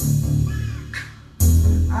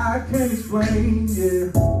I can't explain,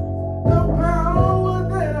 yeah, the power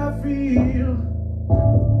that I feel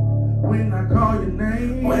when I call your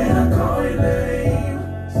name. When I call your name,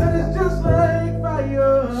 said it's just like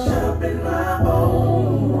fire, shut up in my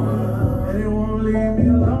bones, and it won't leave me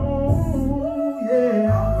alone,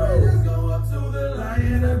 yeah. All praises go up to the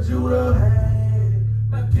Lion of Judah,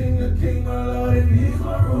 the King of Kings, my Lord, and He's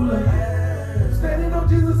my ruler. Standing on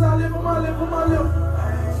Jesus, I live on my live, on my live.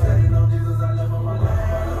 Standing on Jesus, I live on my life.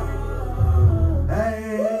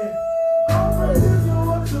 Hey, all praises go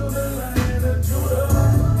up to the Lion of Judah,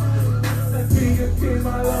 the King of Kings, my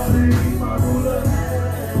Lord, and He's my ruler.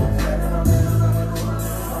 Standing on Jesus, I live on my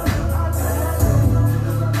life.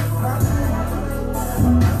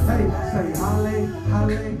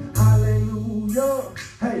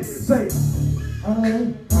 hey, say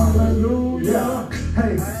hallelujah.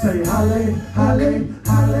 Hey, say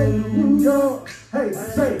hallelujah. Hey,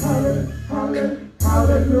 say hallelujah.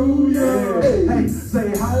 Hey, say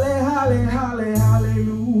hallelujah. Hey, say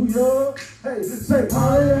hallelujah. Hey, say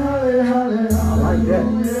hallelujah. I like that.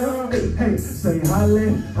 Hey, say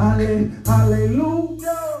hallelujah.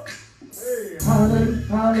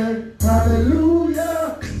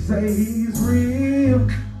 Hallelujah. Say He's real.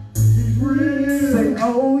 He's real. Say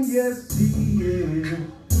oh yes He is.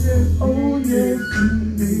 Oh yes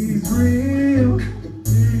He's real.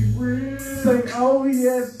 He's real. Say oh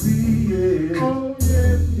yes He is. Oh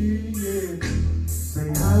yes He is. Say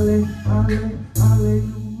hallelujah.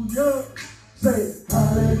 Say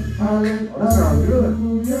hallelujah. That sounds good.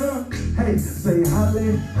 Hey, say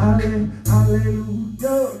hallelujah.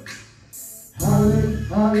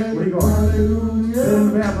 Where you going? Hallelujah. In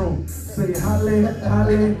the bathroom. Say hallelujah.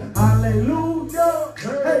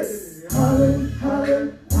 Hey, hallelujah.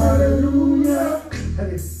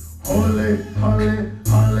 Hey,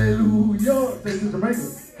 hallelujah. Say to Jamaica.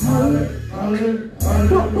 Hallelujah.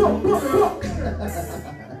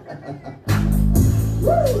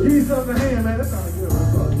 Give yourself a hand, man. That sounded good.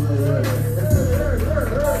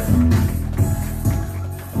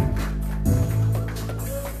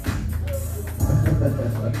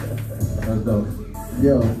 That's dope.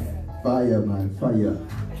 Yo, fire, man, fire.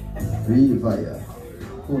 Real fire.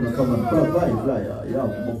 Wanna come and plug fire.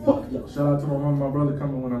 Yo, shout out to my mom and my brother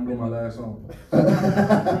coming when I'm doing my last song.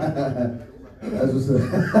 That's what's up.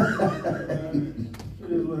 It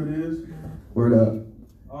is what it is. Word up.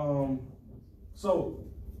 So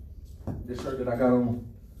this shirt that I got on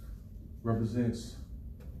represents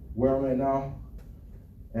where I'm at now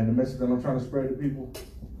and the message that I'm trying to spread to people.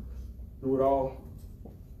 Through it all,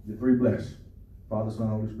 you're three blessed. Father, Son,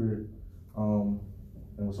 Holy Spirit. And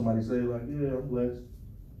when somebody say like, yeah, I'm blessed,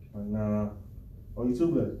 like, nah. Oh, you too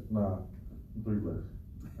blessed? Nah, I'm three blessed.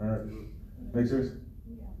 All right? Make sense?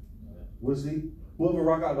 Yeah. We'll see. Whoever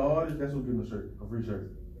rock out the hardest, that's who's getting a shirt, a free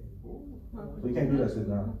shirt. So you can't do that sit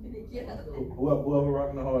down. Whoever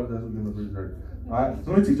rocking the hardest, that's who's getting a free shirt. All right?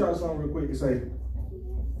 So let me teach y'all a song real quick. You say,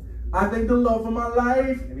 I thank the Lord for my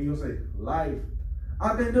life. And then you'll say, life.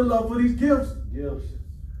 I thank the Lord for these gifts.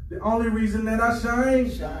 The only reason that I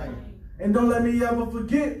shine. And don't let me ever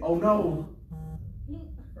forget. Oh no.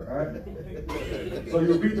 All right. So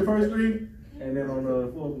you repeat the first three, and then on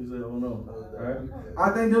the fourth you say, oh no. All right.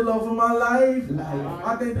 I thank the Lord for my life.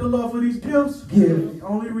 I thank the Lord for these gifts. The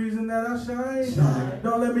only reason that I shine.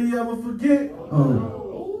 Don't let me ever forget.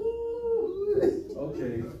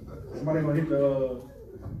 Okay. Somebody gonna hit the.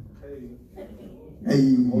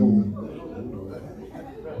 Hey.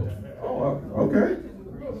 Oh, okay.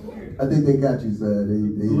 I think they got you, sir. They a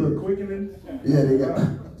little quickening. Yeah, they got.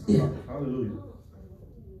 Yeah. Hallelujah.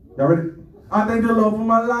 Y'all ready? I thank the Lord for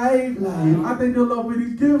my life. I thank the Lord for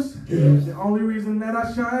these gifts. The only reason that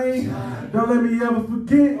I shine. Don't let me ever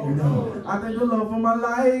forget. I thank the Lord for my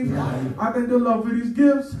life. I thank the Lord for these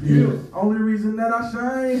gifts. Only reason that I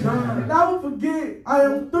shine. Never forget. I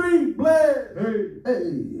am 3 blessed.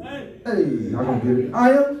 Hey. Y'all gonna get it.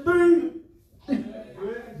 I am 3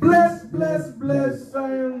 blessed. I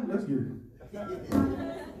am. Let's get it.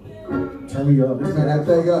 Turn me up. Turn that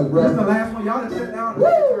thing up, bro. This is the last one. Y'all done sit down.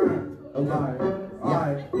 Okay. All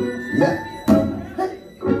right. Yeah. Hey.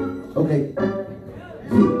 Okay.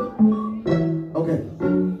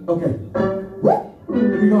 Okay.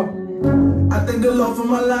 Here we go. I thank the Lord for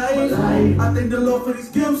my life. I thank the Lord for these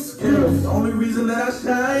gifts. The only reason that I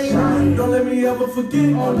shine. Don't let me ever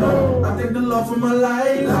forget. Oh no. I thank the Lord for my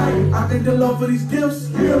life. I thank the Lord for these gifts.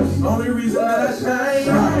 The only reason that I shine.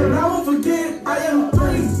 And I won't forget. I am 3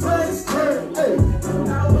 blessed. Hey.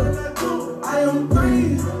 Now what did I do? I am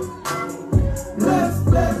 3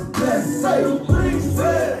 blessed. I am 3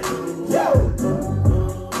 said. Yo.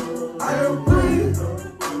 I am 3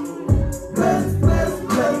 blessed.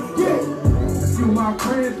 My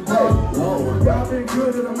friends, bro. Y'all been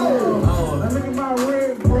good to the moon. Now look at my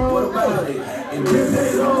ring, bro. What about it? And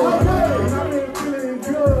I've been feeling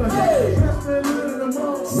good. Just been living the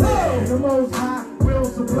most. The most high will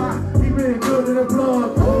supply. He been good in the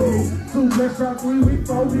blood. 2 blessed shot 3, we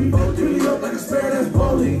 40. Fill me up like a spare, that's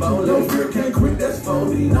bowling. No fear, can't quit, that's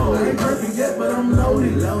folding. No, I ain't perfect yet, but I'm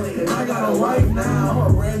loaded. And I got a wife now, a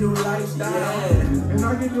brand new lifestyle. And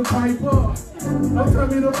I get the pipe up. Don't tell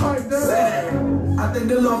me to pipe down. I thank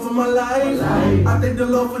the Lord for my life. I thank the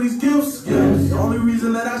Lord for these gifts. The only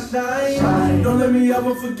reason that I shine. Don't let me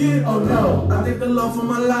ever forget. Oh no. I thank the Lord for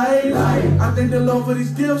my life. I thank the Lord for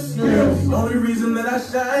these gifts. The only reason that I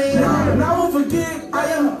shine. And I won't forget. I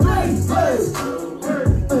am 3 blessed.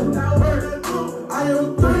 I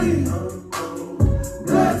am 3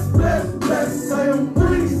 blessed. I am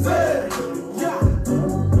 3 said. Yeah.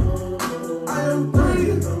 I am 3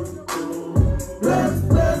 blessed.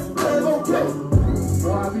 Okay.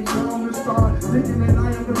 Boy, I be dumb to start thinking that I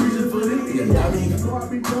am the reason for this. Boy, I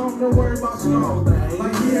be dumb to worry about small things.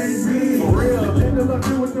 Like he ain't big. For real. End up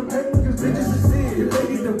here with them haters, cause bitches is sin. If they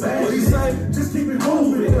get the bag, what he say? Just keep it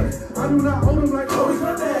moving. I do not owe them like, oh, he's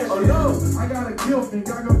my dad. Oh, no. I got a gift and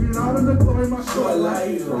God gonna get all of the glory in my short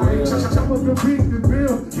life. Chop up the beat, the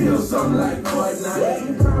bill. Kill something like Fortnite.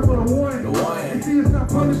 It's time for the one. The one. And see, it's not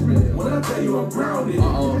punishment. When I tell you I'm grounded,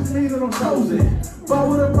 it's me that I'm chosen. Ball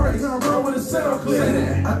with a price, I roll with a sound clear.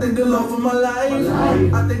 I thank the Lord for my life.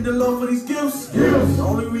 I thank the Lord for these gifts. The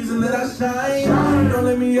only reason that I shine. Don't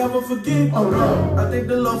let me ever forget. Oh no. I thank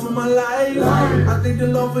the Lord for my life. I thank the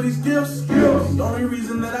Lord for these gifts. The only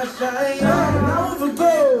reason that I shine. And I won't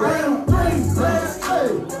forget. I am 3 blessed.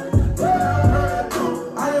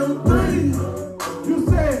 I am 3. You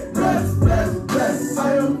said Blessed.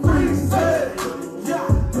 I am 3 said. Yeah.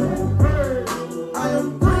 I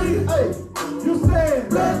am 3. You said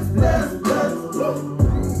Blessed.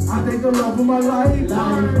 I thank the Lord for my life. I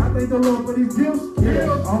thank the Lord for these gifts.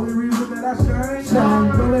 Only reason that I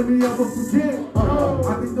shine. Don't let me ever forget. I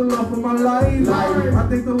thank the Lord for my life. I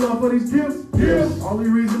thank the Lord for these gifts. Only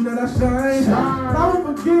reason that I shine. I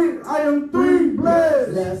won't forget. I am 3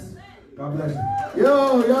 blessed. Yes. God bless you. Yo,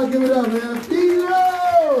 y'all give it up, man. Pino!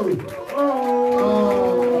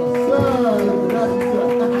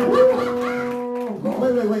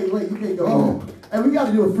 Wait. You can't go. Hey, we got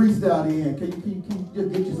to do a freestyle at the end. Can you just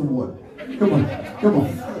get you some water?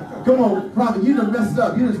 Come on, Prophet. You done messed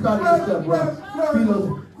up. You done started this stuff, bro. Pino's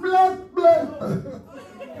blood.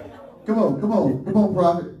 Come on,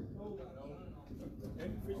 Prophet.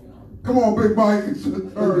 Come on, Big Mike.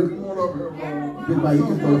 Come on up here, bro. Big Mike, you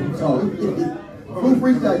can go talk. Who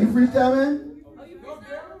freestyle? You freestyle, man?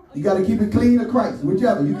 You got to keep it clean or Christ,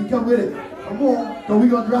 whichever. You can come with it. Come on. So we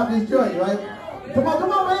going to drop this joint, right? Come on,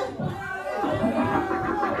 man.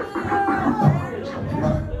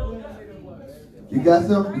 You got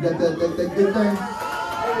some? You got that good thing?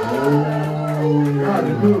 Oh, God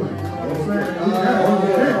is good.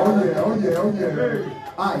 Oh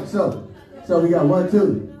yeah. All right, so we got 1,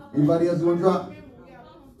 2. Anybody else gonna drop?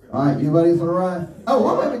 All right, anybody else gonna ride?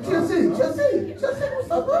 Oh, wait a minute, Chill City,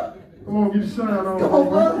 what's up, bro? Come on, get your shine on. Come on,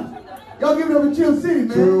 bro. Y'all give it up to Chill City,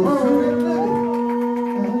 man.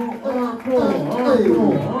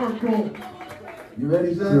 Hardcore. You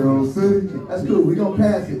ready, sir? Chill City. That's cool. We gonna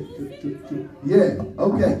pass it. Yeah.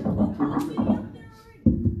 Okay.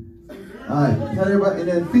 All right. Tell everybody. And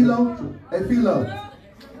then Philo. Hey, Philo.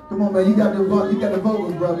 Come on, man. You got the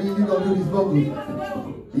vocals, bro. You gonna do these vocals.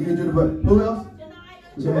 You can do the vocals. Who else?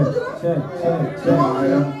 Check.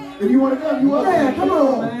 If you want to come, you up. Yeah, come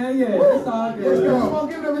on, man. Yeah, it's all good. Come on,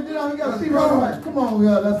 give it everything out. You got to see right. Come on,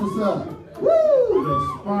 yeah, that's what's up. Woo! The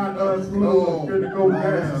spot us blue. Good to go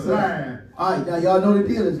down. All right, now y'all know the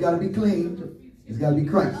deal. It's got to be clean. It's got to be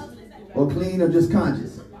Christ. Or clean or just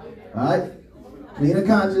conscious. All right? Clean or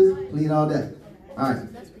conscious, clean all day. All right.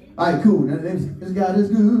 All right, cool. Now, this God is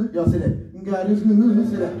good. Y'all say that. God is good.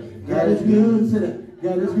 Say that. God is good. Say that.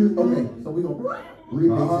 God is good. Okay, so we're going to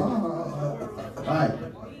remix it. All right.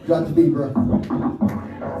 Drop the beat, bro.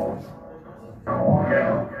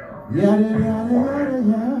 Yada, yada, yada,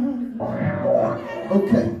 yada.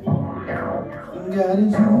 Okay. God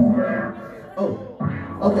is good. Oh.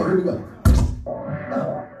 Okay, here we go.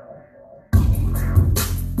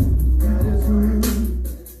 God is good.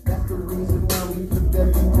 That's the reason why we put that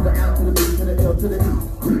beat to the I to the B to the L to the E.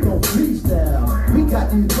 We gon' freestyle. We got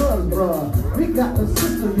these brothers, bro. We got the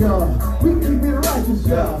system, y'all. We keep it righteous,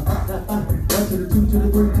 y'all. 1 to the 2 to the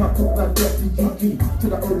 3, talk about that G to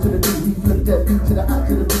the O to the D. We flip that B to the I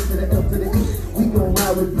to the B to the L to the E. We gon'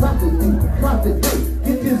 ride with Prophet, hey,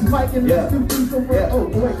 get this mic and let's do things somewhere. Oh,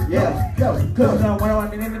 wait, go. Cause you know what I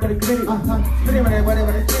want to name it, get it.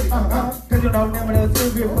 Whatever they get it. Cause you know never they'll see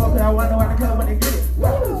before. Cause I want to want to come when they get it.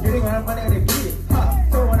 Get it when I'm money, they get it.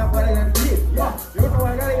 So when I'm money, they get it. You know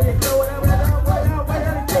I gotta get it. Whatever they don't, why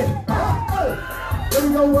get it. Let me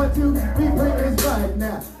go 1, 2, we bring this right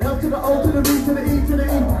now. Down to the O to the B to the E to the E.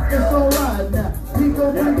 It's alright now. We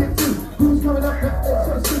gon' bring it too. Who's coming up next?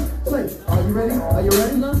 Say, are you ready? Are you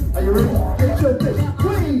ready? Are you ready? Get your bitch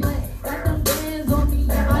clean. Got them bands on me.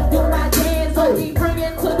 I do my dance on me. Bring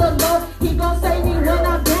it to the Lord. He gon' save me when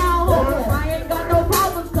I'm down. I ain't got no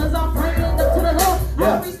problems cause I'm praying up to the Lord. I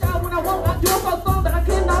freestyle when I want. I do it for fun, but I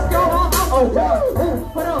cannot go on.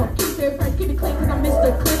 Hold on. Keep it fresh, keep it clean cause I'm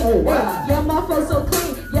Mr. Clean. Yeah, my flow so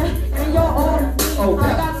clean. Yeah, and you're all mean. I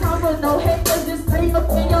got time for no haters. Just stay up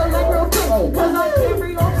in your lane real quick. Cause I can't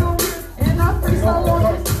read on some weird. And I freestyle on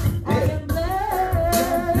this. I am blessed.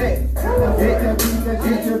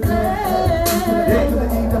 Get your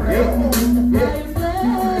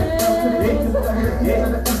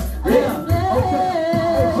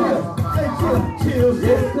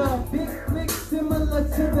It's a big flick similar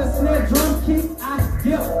to the snare drum kick I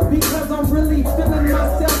give because I'm really feeling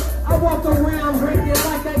myself. I walk around breaking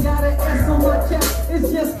like I got an S on my chest. It's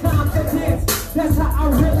just confidence. That's how I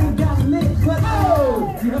really got lit. But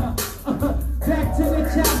back to the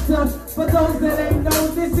chapter. For those that ain't know,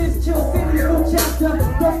 this is Chill City's new chapter.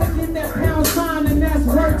 Don't forget that pound sign and that's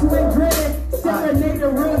word to ingredient. Serenade the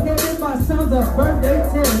real gated by sounds of birthday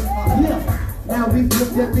 10. Now we flip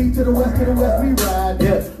that B to the west, we ride.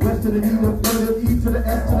 West to the D, the E to the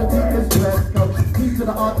S to the D, it's West Coast. E to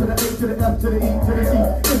the R to the A to the F to the E to the C.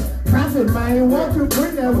 It's PRAFET, man. Won't you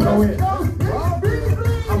bring that West Coast?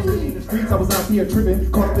 I was in the streets, I was out here tripping.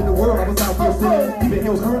 Caught up in the world, I was out here swimming. Even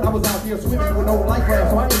hills hurt, I was out here swimming with no life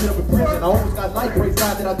raft, so I ended up in prison. I almost got life race,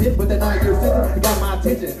 God that I did, but that 9-year sentence, it got my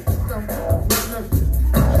attention.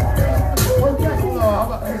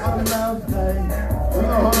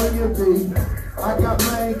 I got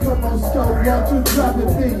man, come on, scope, won't you drop it,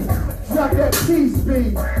 B? Drop that peace, B.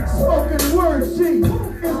 Spoken word, G.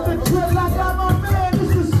 It's the drill, I got my man,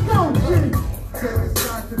 this is scope, G. Say it's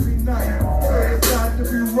time to be nice, say it's time to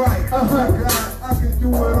be right. God, I can do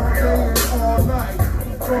it all day and all night.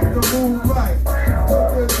 From the moonlight,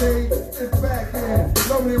 the day is back in.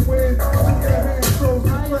 Loaded wind, keep your hands close to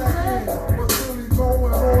crack in. What's really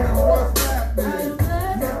going on and what's happening?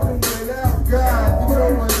 Nothing without God, you know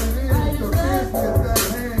what it is.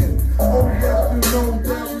 Oh yes, you know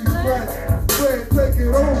that we scratch. Fred, take it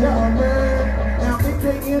over, my man. Now it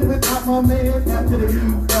can't end without my man. Now to the E,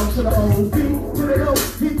 L to the O, B to the low,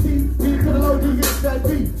 B T, B to the low, D gets that B,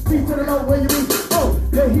 B to the low, where you be? Oh,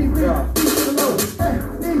 yeah, he B, B to the low, F,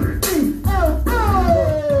 E, L, O.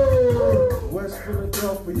 West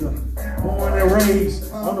Philadelphia, born and raised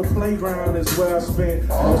on the playground is where I spent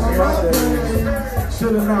most of my days.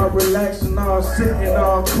 Chilling out, relaxing out, sitting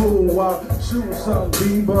all cool while shooting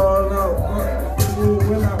something, b-ball out,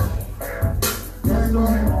 moving out. That's a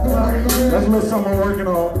little something I'm working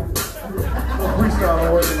on. A little freestyle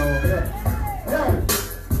I'm working on. Yeah.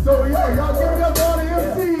 So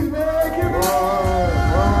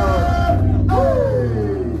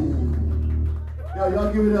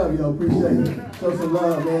love you. Appreciate it. Show some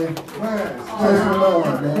love, man. Show some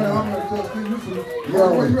love, man. Man, I'm gonna just give you some. Yo.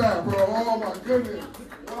 Where you at, bro? Oh my goodness.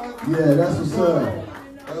 Yeah, that's what's up.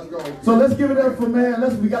 Let's go. So let's give it up for,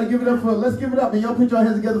 man. We gotta give it up for. Let's give it up, man. Y'all put your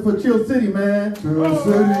hands together for Chill City, man. Chill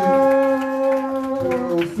City.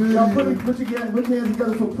 Chill City. Y'all put your hands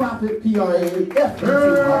together for PRAFET, PRAFET.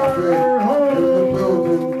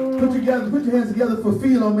 Put your hands together for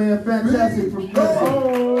Philo, man. Fantastic. For Janae.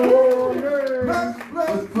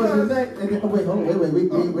 Wait,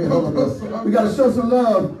 hold on, bro. We gotta show some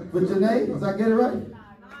love for Janae. Did I get it right?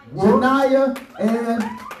 Janaya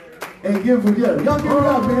and give for Y'all give it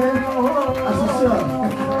up, man. That's what's up.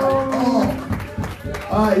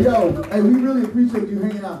 All right, yo. Hey, we really appreciate you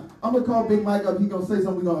hanging out. I'm going to call Big Mike up. He's going to say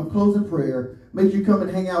something. We're going to close in prayer. Make sure you come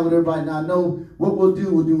and hang out with everybody. Now, I know what we'll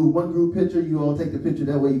do one group picture. You all take the picture.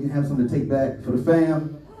 That way you can have something to take back for the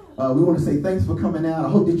fam. We want to say thanks for coming out. I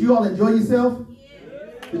hope, did you all enjoy yourself?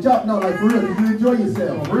 Did y'all, no, like for real, did you enjoy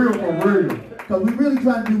yourself? For real. Because we really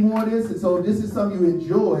trying to do more of this, and so this is something you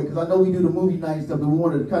enjoy, because I know we do the movie night and stuff, but we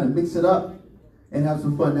want to kind of mix it up and have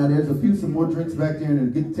some fun. Now, there's some more drinks back there,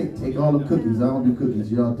 and take all the cookies. I don't do cookies.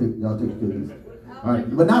 Y'all take the cookies. All right,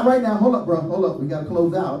 but not right now. Hold up, bro. Hold up. We got to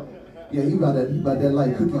close out. Yeah, he about that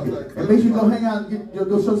light cookie. And make sure you go hang out and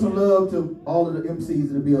go show some love to all of the MCs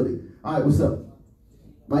in the building. All right, what's up?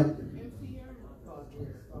 Mike?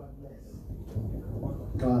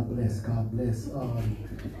 God bless.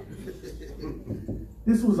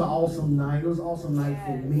 This was an awesome night. It was an awesome night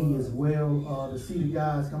for me as well. To see the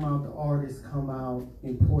guys come out, the artists come out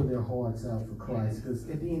and pour their hearts out for Christ. Because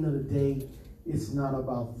at the end of the day, it's not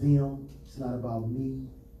about them. It's not about me.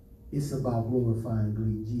 It's about glorifying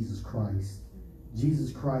Jesus Christ.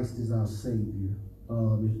 Jesus Christ is our Savior.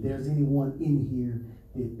 If there's anyone in here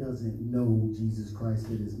that doesn't know Jesus Christ,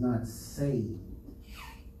 that is not saved,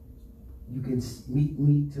 you can meet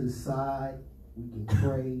me to the side. We can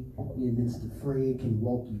pray. Me and Minister Fred can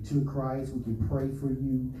walk you to Christ. We can pray for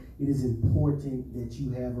you. It is important that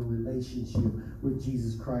you have a relationship with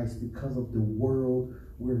Jesus Christ because of the world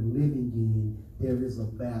we're living in. There is a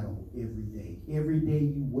battle every day. Every day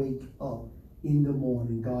you wake up in the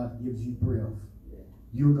morning, God gives you breath.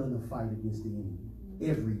 You're going to fight against the enemy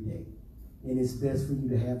every day. And it's best for you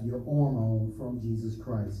to have your armor on from Jesus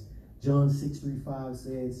Christ. John 6:35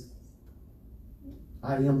 says,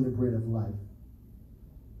 I am the bread of life.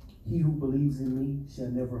 He who believes in me shall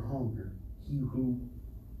never hunger. He who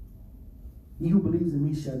believes in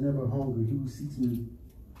me shall never hunger. He who seeks me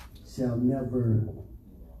shall never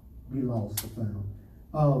be lost or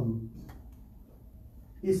found.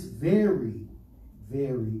 It's very,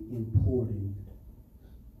 very important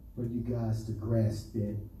for you guys to grasp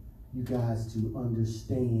that, you guys to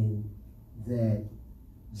understand that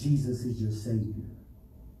Jesus is your Savior.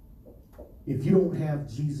 If you don't have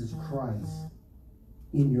Jesus Christ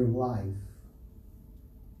in your life,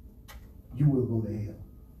 you will go to hell.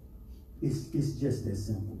 It's just that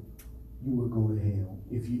simple. You will go to hell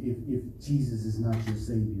if Jesus is not your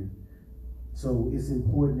Savior. So it's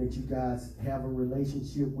important that you guys have a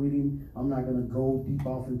relationship with him. I'm not going to go deep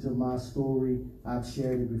off into my story. I've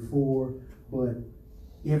shared it before, but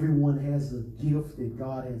everyone has a gift that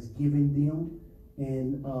God has given them.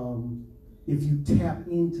 And if you tap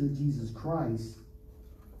into Jesus Christ,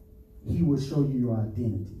 he will show you your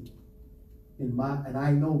identity. And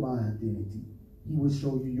I know my identity. He will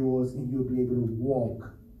show you yours, and you'll be able to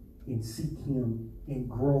walk and seek him and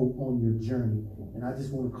grow on your journey. And I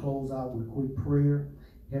just want to close out with a quick prayer.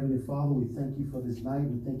 Heavenly Father, we thank you for this night.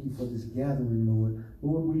 We thank you for this gathering, Lord.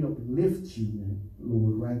 Lord, we uplift you,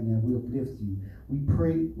 Lord, right now. We uplift you. We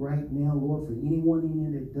pray right now, Lord, for anyone in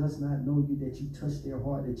here that does not know you, that you touch their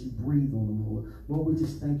heart, that you breathe on them, Lord. Lord, we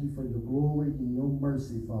just thank you for your glory and your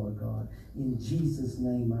mercy, Father God. In Jesus'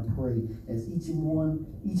 name I pray. As each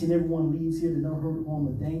and everyone leaves here, that no hurt, harm,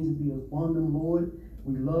 or danger be upon them, Lord.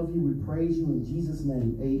 We love you. We praise you in Jesus'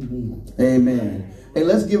 name. Amen. Amen. Hey,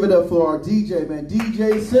 let's give it up for our DJ, man.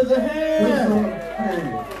 DJ Sizahanz.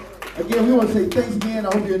 Again, we want to say thanks again.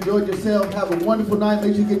 I hope you enjoyed yourself. Have a wonderful night.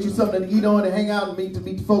 Make sure you get you something to eat on and hang out and meet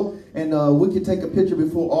the folk. And we can take a picture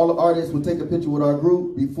before all the artists will take a picture with our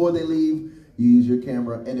group before they leave. You use your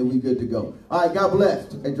camera and then we good to go. All right, God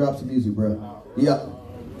bless. Hey, drop some music, bro. Yeah.